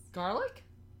pretzels. Garlic?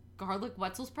 Garlic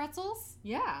Wetzel's pretzels?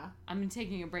 Yeah. I'm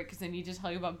taking a break because I need to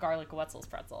tell you about garlic Wetzel's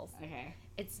pretzels. Okay.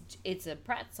 It's a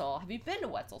pretzel. Have you been to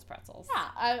Wetzel's pretzels?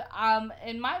 Yeah.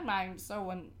 In my mind, so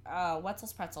when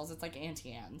Wetzel's pretzels, it's like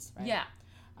Auntie Anne's, right? Yeah.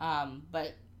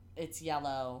 But it's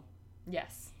yellow.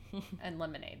 Yes. And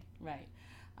lemonade. Right.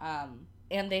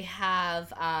 And they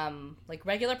have like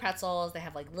regular pretzels. They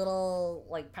have like little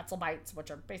like pretzel bites, which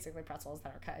are basically pretzels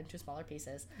that are cut into smaller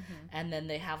pieces. Mm-hmm. And then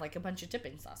they have like a bunch of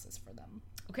dipping sauces for them.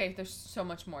 Okay, there's so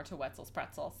much more to Wetzel's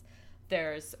pretzels.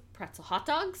 There's pretzel hot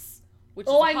dogs, which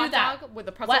is a hot knew that. dog with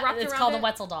a pretzel wrapped around it. It's called a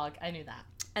Wetzel dog. I knew that.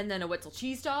 And then a Wetzel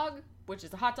cheese dog, which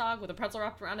is a hot dog with a pretzel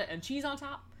wrapped around it and cheese on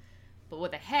top. But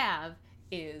what they have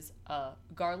is a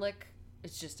garlic.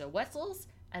 It's just a Wetzel's.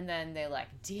 And then they, like,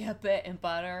 dip it in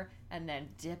butter and then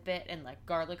dip it in, like,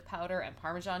 garlic powder and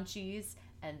Parmesan cheese.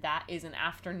 And that is an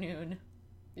afternoon.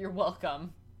 You're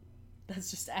welcome.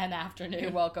 That's just an afternoon.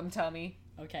 You're welcome, Tommy.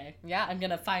 Okay. Yeah. I'm going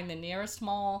to find the nearest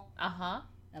mall. Uh-huh.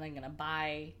 And I'm going to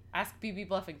buy... Ask BB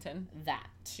Bluffington. That.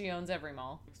 She owns every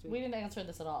mall. We didn't answer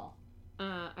this at all.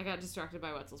 I got distracted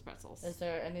by Wetzel's pretzels. Is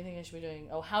there anything I should be doing?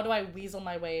 Oh, how do I weasel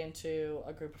my way into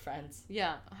a group of friends?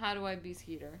 Yeah, how do I be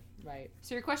Skeeter? Right.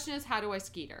 So your question is, how do I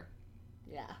Skeeter?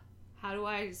 Yeah. How do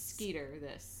I Skeeter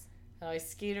this? How do I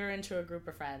Skeeter into a group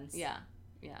of friends? Yeah,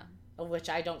 yeah. Of which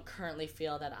I don't currently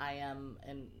feel that I am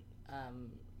an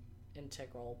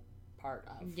integral part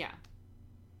of. Yeah.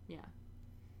 Yeah.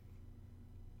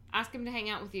 Ask him to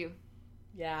hang out with you.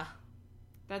 Yeah.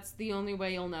 That's the only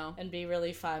way you'll know. And be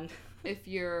really fun. If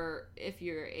you're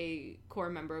a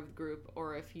core member of the group,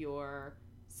 or if you're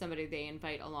somebody they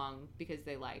invite along because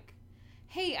they like,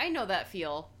 hey, I know that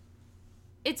feel.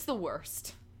 It's the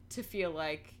worst to feel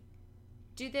like,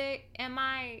 am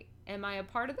I a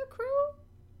part of the crew?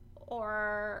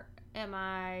 Or am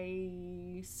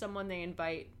I someone they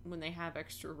invite when they have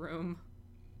extra room?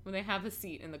 When they have a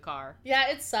seat in the car? Yeah,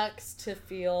 it sucks to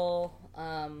feel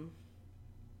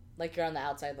like you're on the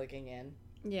outside looking in.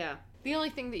 Yeah. The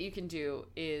only thing that you can do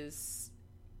is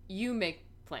you make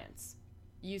plans.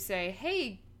 You say,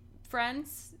 hey,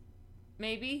 friends,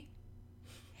 maybe.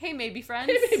 Hey, maybe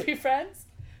friends. Hey, maybe friends.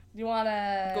 You want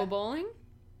to... Go bowling?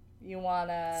 You want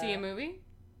to... See a movie?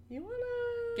 You want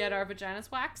to... Get our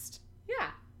vaginas waxed? Yeah.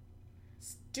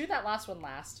 Do that last one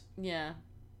last. Yeah.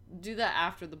 Do that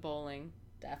after the bowling.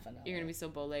 Definitely. You're going to be so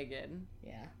bow-legged.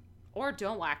 Yeah. Or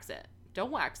don't wax it.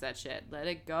 Don't wax that shit. Let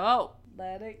it go.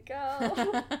 Let it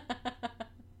go.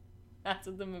 That's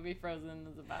what the movie Frozen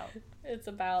is about. It's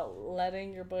about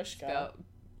letting your bush go.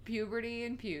 Puberty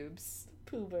and pubes.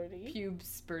 Puberty.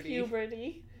 Pubes-berty.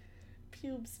 Puberty.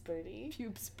 Pubes-berty.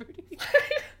 Pubes-berty.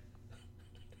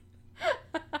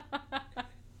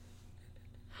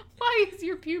 Why is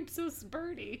your pube so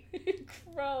spurty?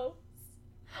 Gross.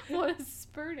 What is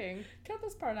spurting? Cut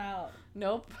this part out.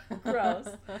 Nope. Gross.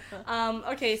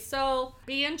 Okay, so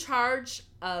be in charge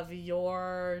of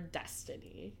your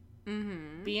destiny.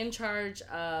 Mm-hmm. Be in charge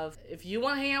of, if you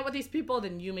want to hang out with these people,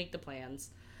 then you make the plans.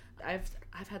 I've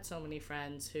had so many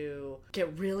friends who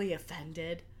get really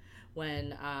offended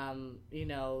when I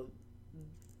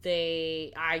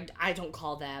don't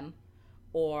call them,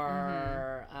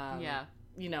 or yeah.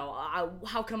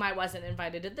 How come I wasn't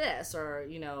invited to this, or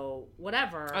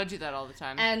whatever. I do that all the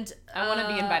time, and I want to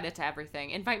be invited to everything.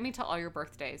 Invite me to all your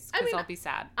birthdays, because I'll be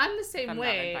sad. I'm the same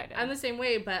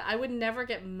way, but I would never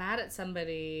get mad at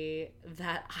somebody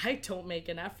that I don't make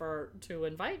an effort to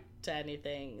invite to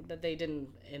anything that they didn't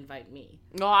invite me.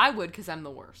 No, I would, because I'm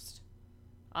the worst.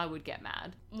 I would get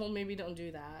mad. Well, maybe don't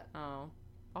do that. Oh,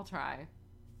 I'll try,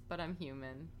 but I'm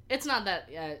human. It's not that.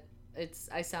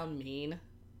 I sound mean.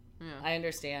 Yeah. I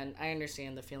understand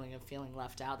the feeling of feeling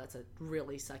left out. That's a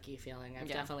really sucky feeling. I've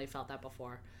definitely felt that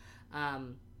before.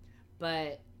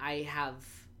 But I have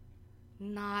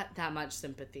not that much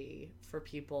sympathy for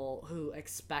people who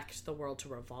expect the world to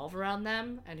revolve around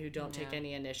them and who don't take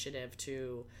any initiative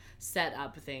to set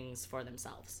up things for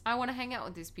themselves. I want to hang out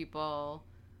with these people.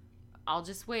 I'll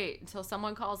just wait until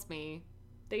someone calls me.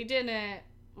 They didn't.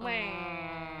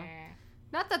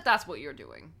 Not that that's what you're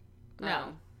doing.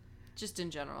 No. Just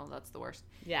in general, that's the worst.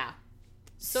 Yeah.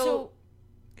 So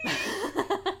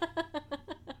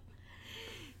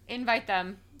invite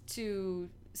them to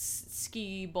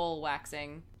ski bowl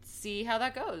waxing. See how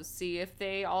that goes. See if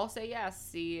they all say yes.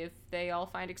 See if they all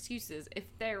find excuses. If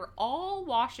they're all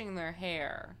washing their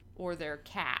hair, or their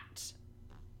cat,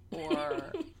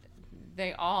 or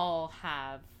they all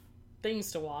have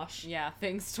things to wash. Yeah,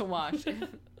 things to wash.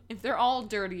 If they're all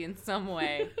dirty in some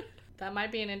way, that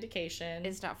might be an indication.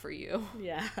 It's not for you.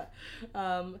 Yeah.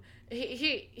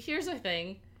 Here's the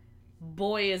thing.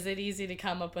 Boy, is it easy to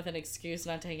come up with an excuse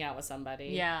not to hang out with somebody.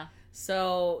 Yeah.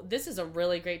 So this is a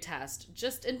really great test.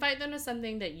 Just invite them to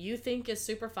something that you think is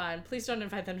super fun. Please don't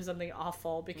invite them to something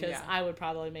awful, because I would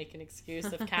probably make an excuse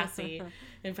if Cassie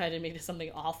invited me to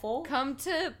something awful. Come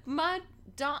to my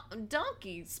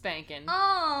donkey spanking.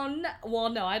 Oh, no. Well,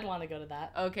 no, I'd want to go to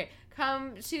that. Okay.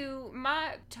 Come to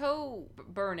my toe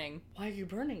burning. Why are you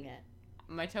burning it?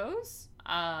 My toes?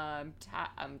 I'm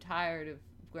tired of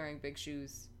wearing big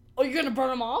shoes. Oh, you're going to burn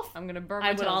them off? I'm going to burn my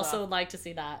I would toes also off. like to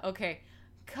see that. Okay.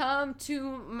 Come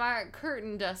to my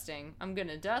curtain dusting. I'm going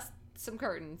to dust some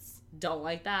curtains. Don't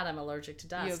like that. I'm allergic to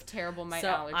dust. You have terrible mite so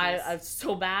allergies. I'm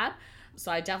so bad.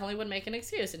 So I definitely would make an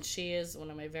excuse. And she is one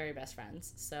of my very best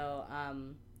friends. So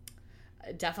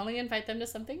definitely invite them to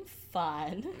something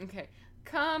fun. Okay.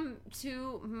 Come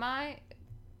to my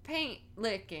paint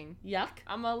licking. Yuck.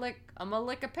 I'm a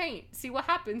lick of paint. See what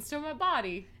happens to my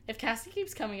body. If Cassie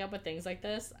keeps coming up with things like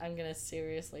this, I'm going to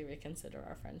seriously reconsider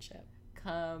our friendship.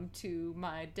 Come to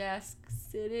my desk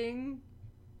sitting.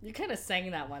 You kind of sang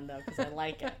that one, though, because I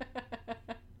like it.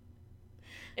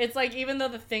 It's like, even though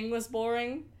the thing was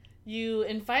boring, you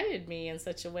invited me in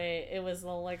such a way, it was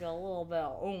like a little bit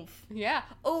of oomph. Yeah.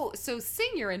 Oh, so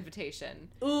sing your invitation.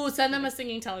 Ooh, send them a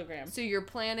singing telegram. So you're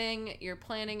planning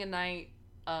a night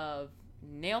of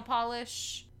nail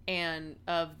polish and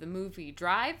of the movie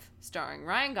Drive, starring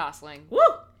Ryan Gosling. Woo!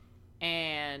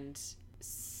 And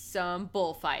some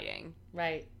bullfighting.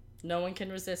 Right. No one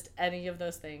can resist any of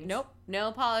those things. Nope.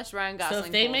 Nail polish, Ryan Gosling. So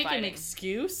if they make an bullfighting.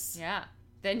 excuse, yeah,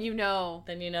 then you know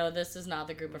this is not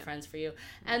the group of friends for you.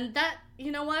 And that,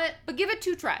 you know what? But give it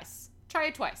 2 tries. Try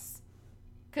it twice.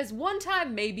 Because one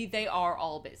time, maybe they are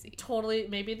all busy. Totally.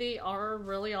 Maybe they are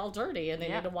really all dirty and they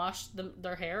need to wash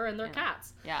their hair and their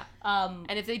cats. Yeah.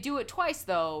 And if they do it twice,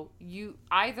 though, you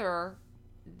either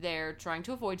they're trying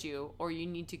to avoid you, or you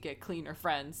need to get cleaner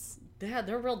friends. Yeah,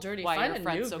 they're real dirty. Why Find your a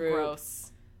friends new so group.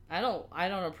 gross? I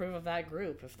don't approve of that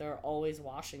group if they're always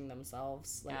washing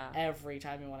themselves every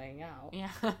time you want to hang out. Yeah.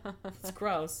 It's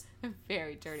gross.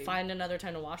 Very dirty. Find another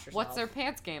time to wash yourself. What's their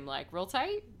pants game like? Real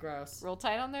tight? Gross. Real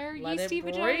tight on their Let yeasty it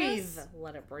breathe. vaginas?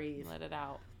 Let it breathe. Let it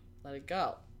out. Let it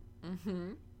go.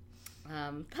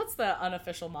 Mm-hmm. That's the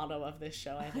unofficial motto of this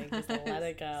show, I think, is to let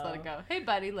it go. Just let it go. Hey,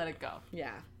 buddy, let it go.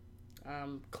 Yeah.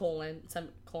 Colon.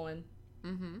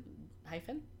 Mm-hmm.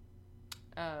 Hyphen?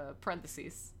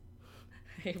 Parentheses.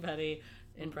 Hey, buddy,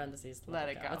 in parentheses. Let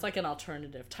it go. It's like an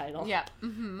alternative title. Yeah.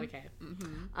 Mm-hmm. Okay.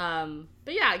 Mm-hmm.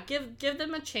 But yeah, give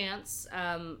them a chance.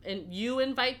 And you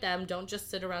invite them. Don't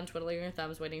just sit around twiddling your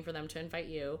thumbs waiting for them to invite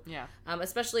you. Yeah.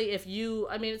 Especially if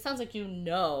it sounds like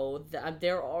that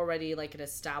they're already like an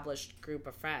established group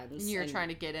of friends. You're trying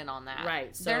to get in on that.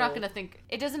 Right. So they're not going to think...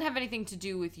 It doesn't have anything to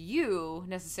do with you,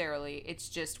 necessarily. It's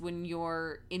just when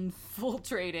you're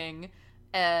infiltrating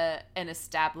an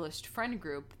established friend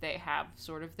group, they have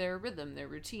sort of their rhythm, their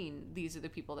routine. These are the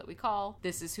people that we call.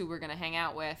 This is who we're going to hang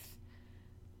out with.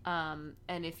 And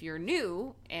if you're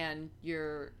new and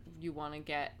you want to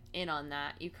get in on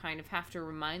that, you kind of have to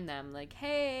remind them, like,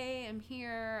 hey, I'm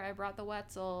here. I brought the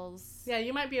Wetzels. Yeah,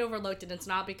 you might be overlooked, and it's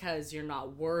not because you're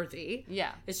not worthy.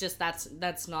 Yeah. It's just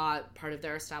that's not part of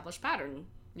their established pattern.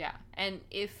 Yeah. And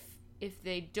if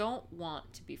they don't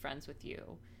want to be friends with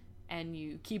you, and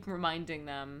you keep reminding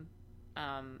them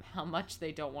how much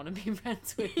they don't want to be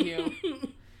friends with you,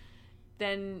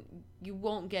 then you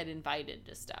won't get invited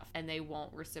to stuff. And they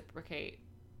won't reciprocate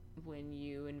when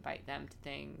you invite them to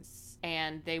things.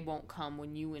 And they won't come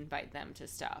when you invite them to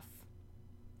stuff.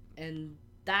 And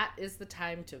that is the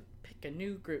time to pick a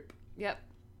new group. Yep.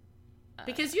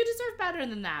 Because you deserve better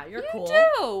than that. You're cool. You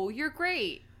do. You're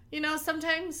great. You know,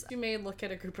 sometimes you may look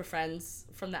at a group of friends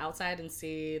from the outside and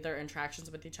see their interactions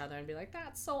with each other and be like,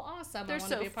 that's so awesome. They're I want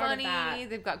to so be a part funny. of that.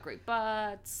 They've got great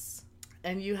butts.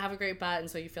 And you have a great butt, and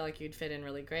so you feel like you'd fit in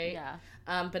really great. Yeah.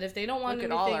 But if they don't want Look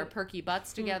anything... at all our perky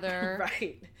butts together.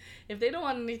 Right. If they don't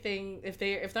want anything, if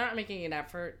they're not making an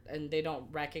effort and they don't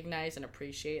recognize and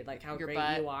appreciate like how Your great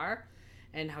butt. you are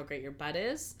and how great your butt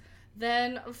is,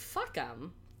 then fuck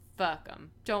them. Fuck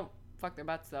them. Don't fuck their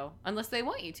butts, though. Unless they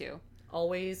want you to.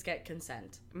 Always get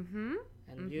consent. Mm-hmm.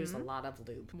 And use a lot of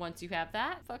lube. Once you have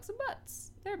that, fuck some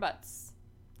butts. Their butts.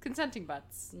 Consenting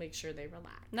butts. Make sure they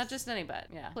relax. Not just any butt.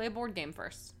 Yeah. Play a board game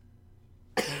first.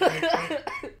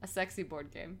 A sexy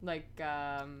board game. Like,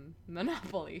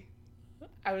 Monopoly.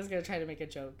 I was going to try to make a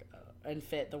joke and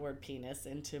fit the word penis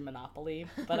into Monopoly,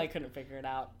 but I couldn't figure it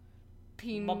out.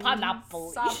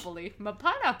 Monopoly.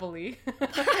 Monopoly.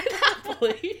 Pineapple.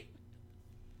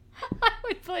 I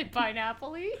would play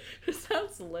pineapple. It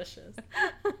sounds delicious.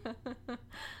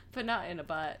 But not in a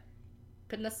butt.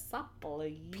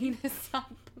 Penisopoly.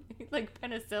 Penisopoly. Like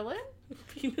penicillin?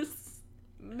 Penis.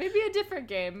 Maybe a different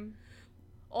game.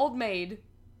 Old maid.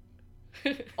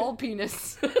 Old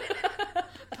penis.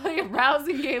 Play a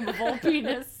rousing game of old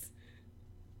penis.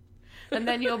 And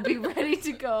then you'll be ready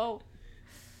to go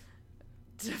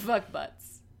to fuck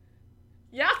butts.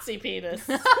 Yahtzee penis.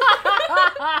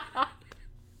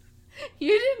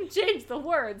 You didn't change the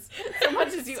words so much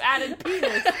as you added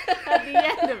penis at the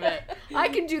end of it. I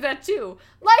can do that too.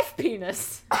 Life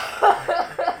penis.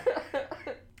 I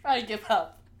give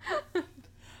up.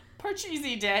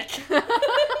 Parcheesi dick.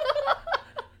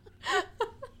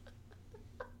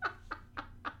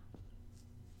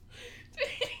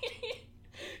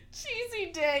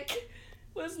 Cheesy dick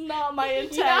was not my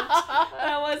intent. Yeah.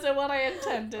 That wasn't what I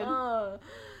intended. I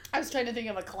was trying to think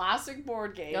of a classic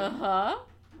board game. Uh-huh.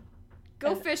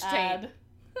 Go and fish taint.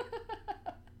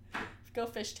 Go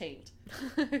fish taint.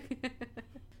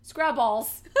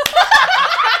 Scrabballs.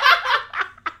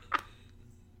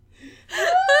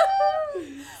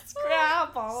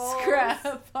 Scrabble.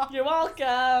 Scrabble. You're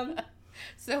welcome.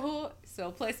 So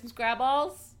play some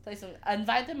Scrabballs.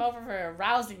 Invite them over for a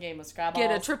rousing game of Scrabble.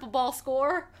 Get a triple ball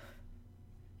score.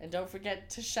 And don't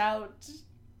forget to shout,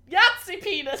 Yahtzee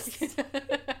penis.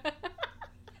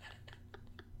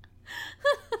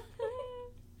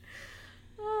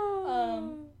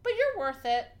 But you're worth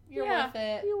it. You're worth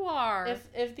it. You are.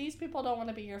 If these people don't want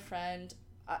to be your friend,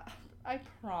 I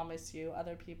promise you,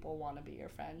 other people want to be your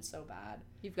friend so bad.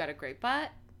 You've got a great butt.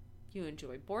 You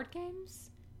enjoy board games.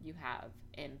 You have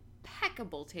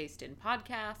impeccable taste in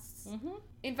podcasts. Mm-hmm.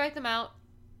 Invite them out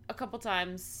a couple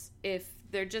times. If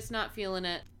they're just not feeling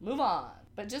it, move on.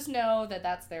 But just know that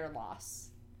that's their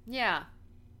loss. Yeah.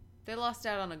 They lost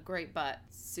out on a great butt,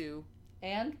 Sue.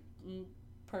 And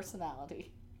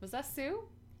personality. Was that Sue?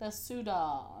 The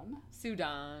Sudan.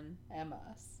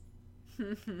 MS.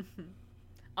 MS.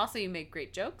 Also, you make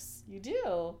great jokes. You do.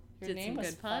 Your Did name some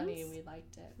was good puns. funny. We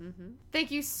liked it. Mm-hmm.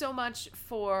 Thank you so much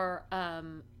for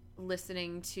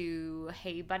listening to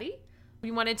Hey Buddy.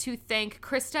 We wanted to thank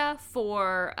Krista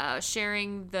for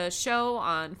sharing the show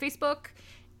on Facebook.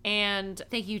 And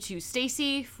thank you to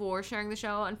Stacy for sharing the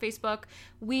show on Facebook.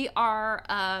 We are,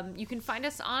 you can find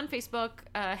us on Facebook,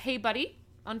 Hey Buddy.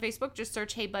 On Facebook, just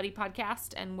search Hey Buddy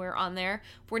Podcast, and we're on there.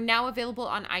 We're now available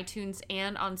on iTunes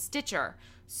and on Stitcher.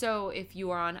 So if you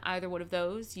are on either one of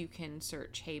those, you can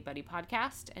search Hey Buddy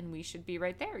Podcast, and we should be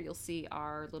right there. You'll see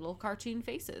our little cartoon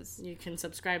faces. You can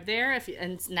subscribe there.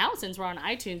 And now, since we're on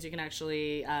iTunes, you can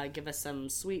actually give us some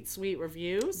sweet, sweet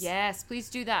reviews. Yes,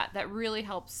 please do that. That really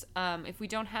helps. If we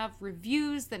don't have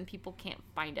reviews, then people can't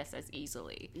find us as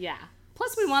easily. Yeah.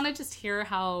 Plus, we want to just hear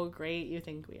how great you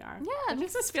think we are. Yeah. It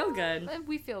makes us feel good.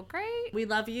 We feel great. We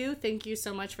love you. Thank you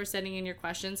so much for sending in your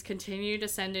questions. Continue to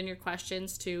send in your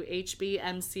questions to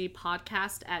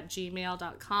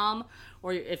hbmcpodcast@gmail.com.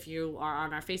 Or if you are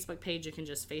on our Facebook page, you can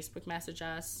just Facebook message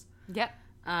us. Yep.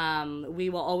 We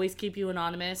will always keep you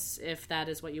anonymous. If that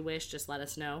is what you wish, just let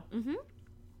us know. Mm-hmm.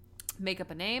 Make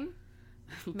up a name.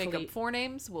 Make up 4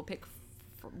 names. We'll pick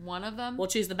one of them. We'll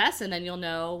choose the best, and then you'll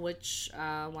know which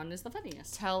one is the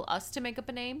funniest. Tell us to make up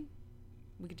a name.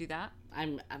 We could do that.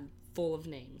 I'm full of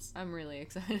names. I'm really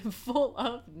excited. Full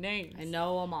of names. I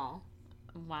know them all.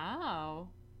 Wow.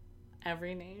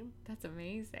 Every name. That's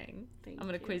amazing. Thank I'm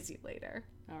going to you. quiz you later.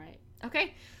 All right.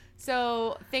 Okay.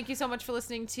 So thank you so much for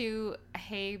listening to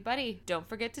Hey Buddy. Don't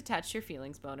forget to touch your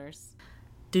feelings, boners.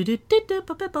 This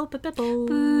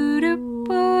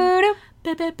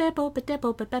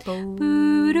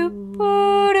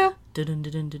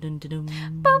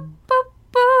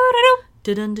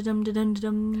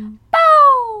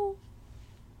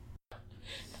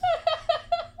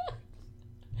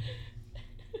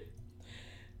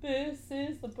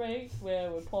is the break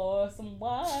where we pour some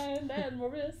wine and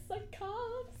Marissa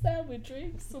coughs and we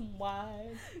drink some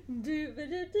wine.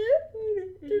 Do-ba-da-do.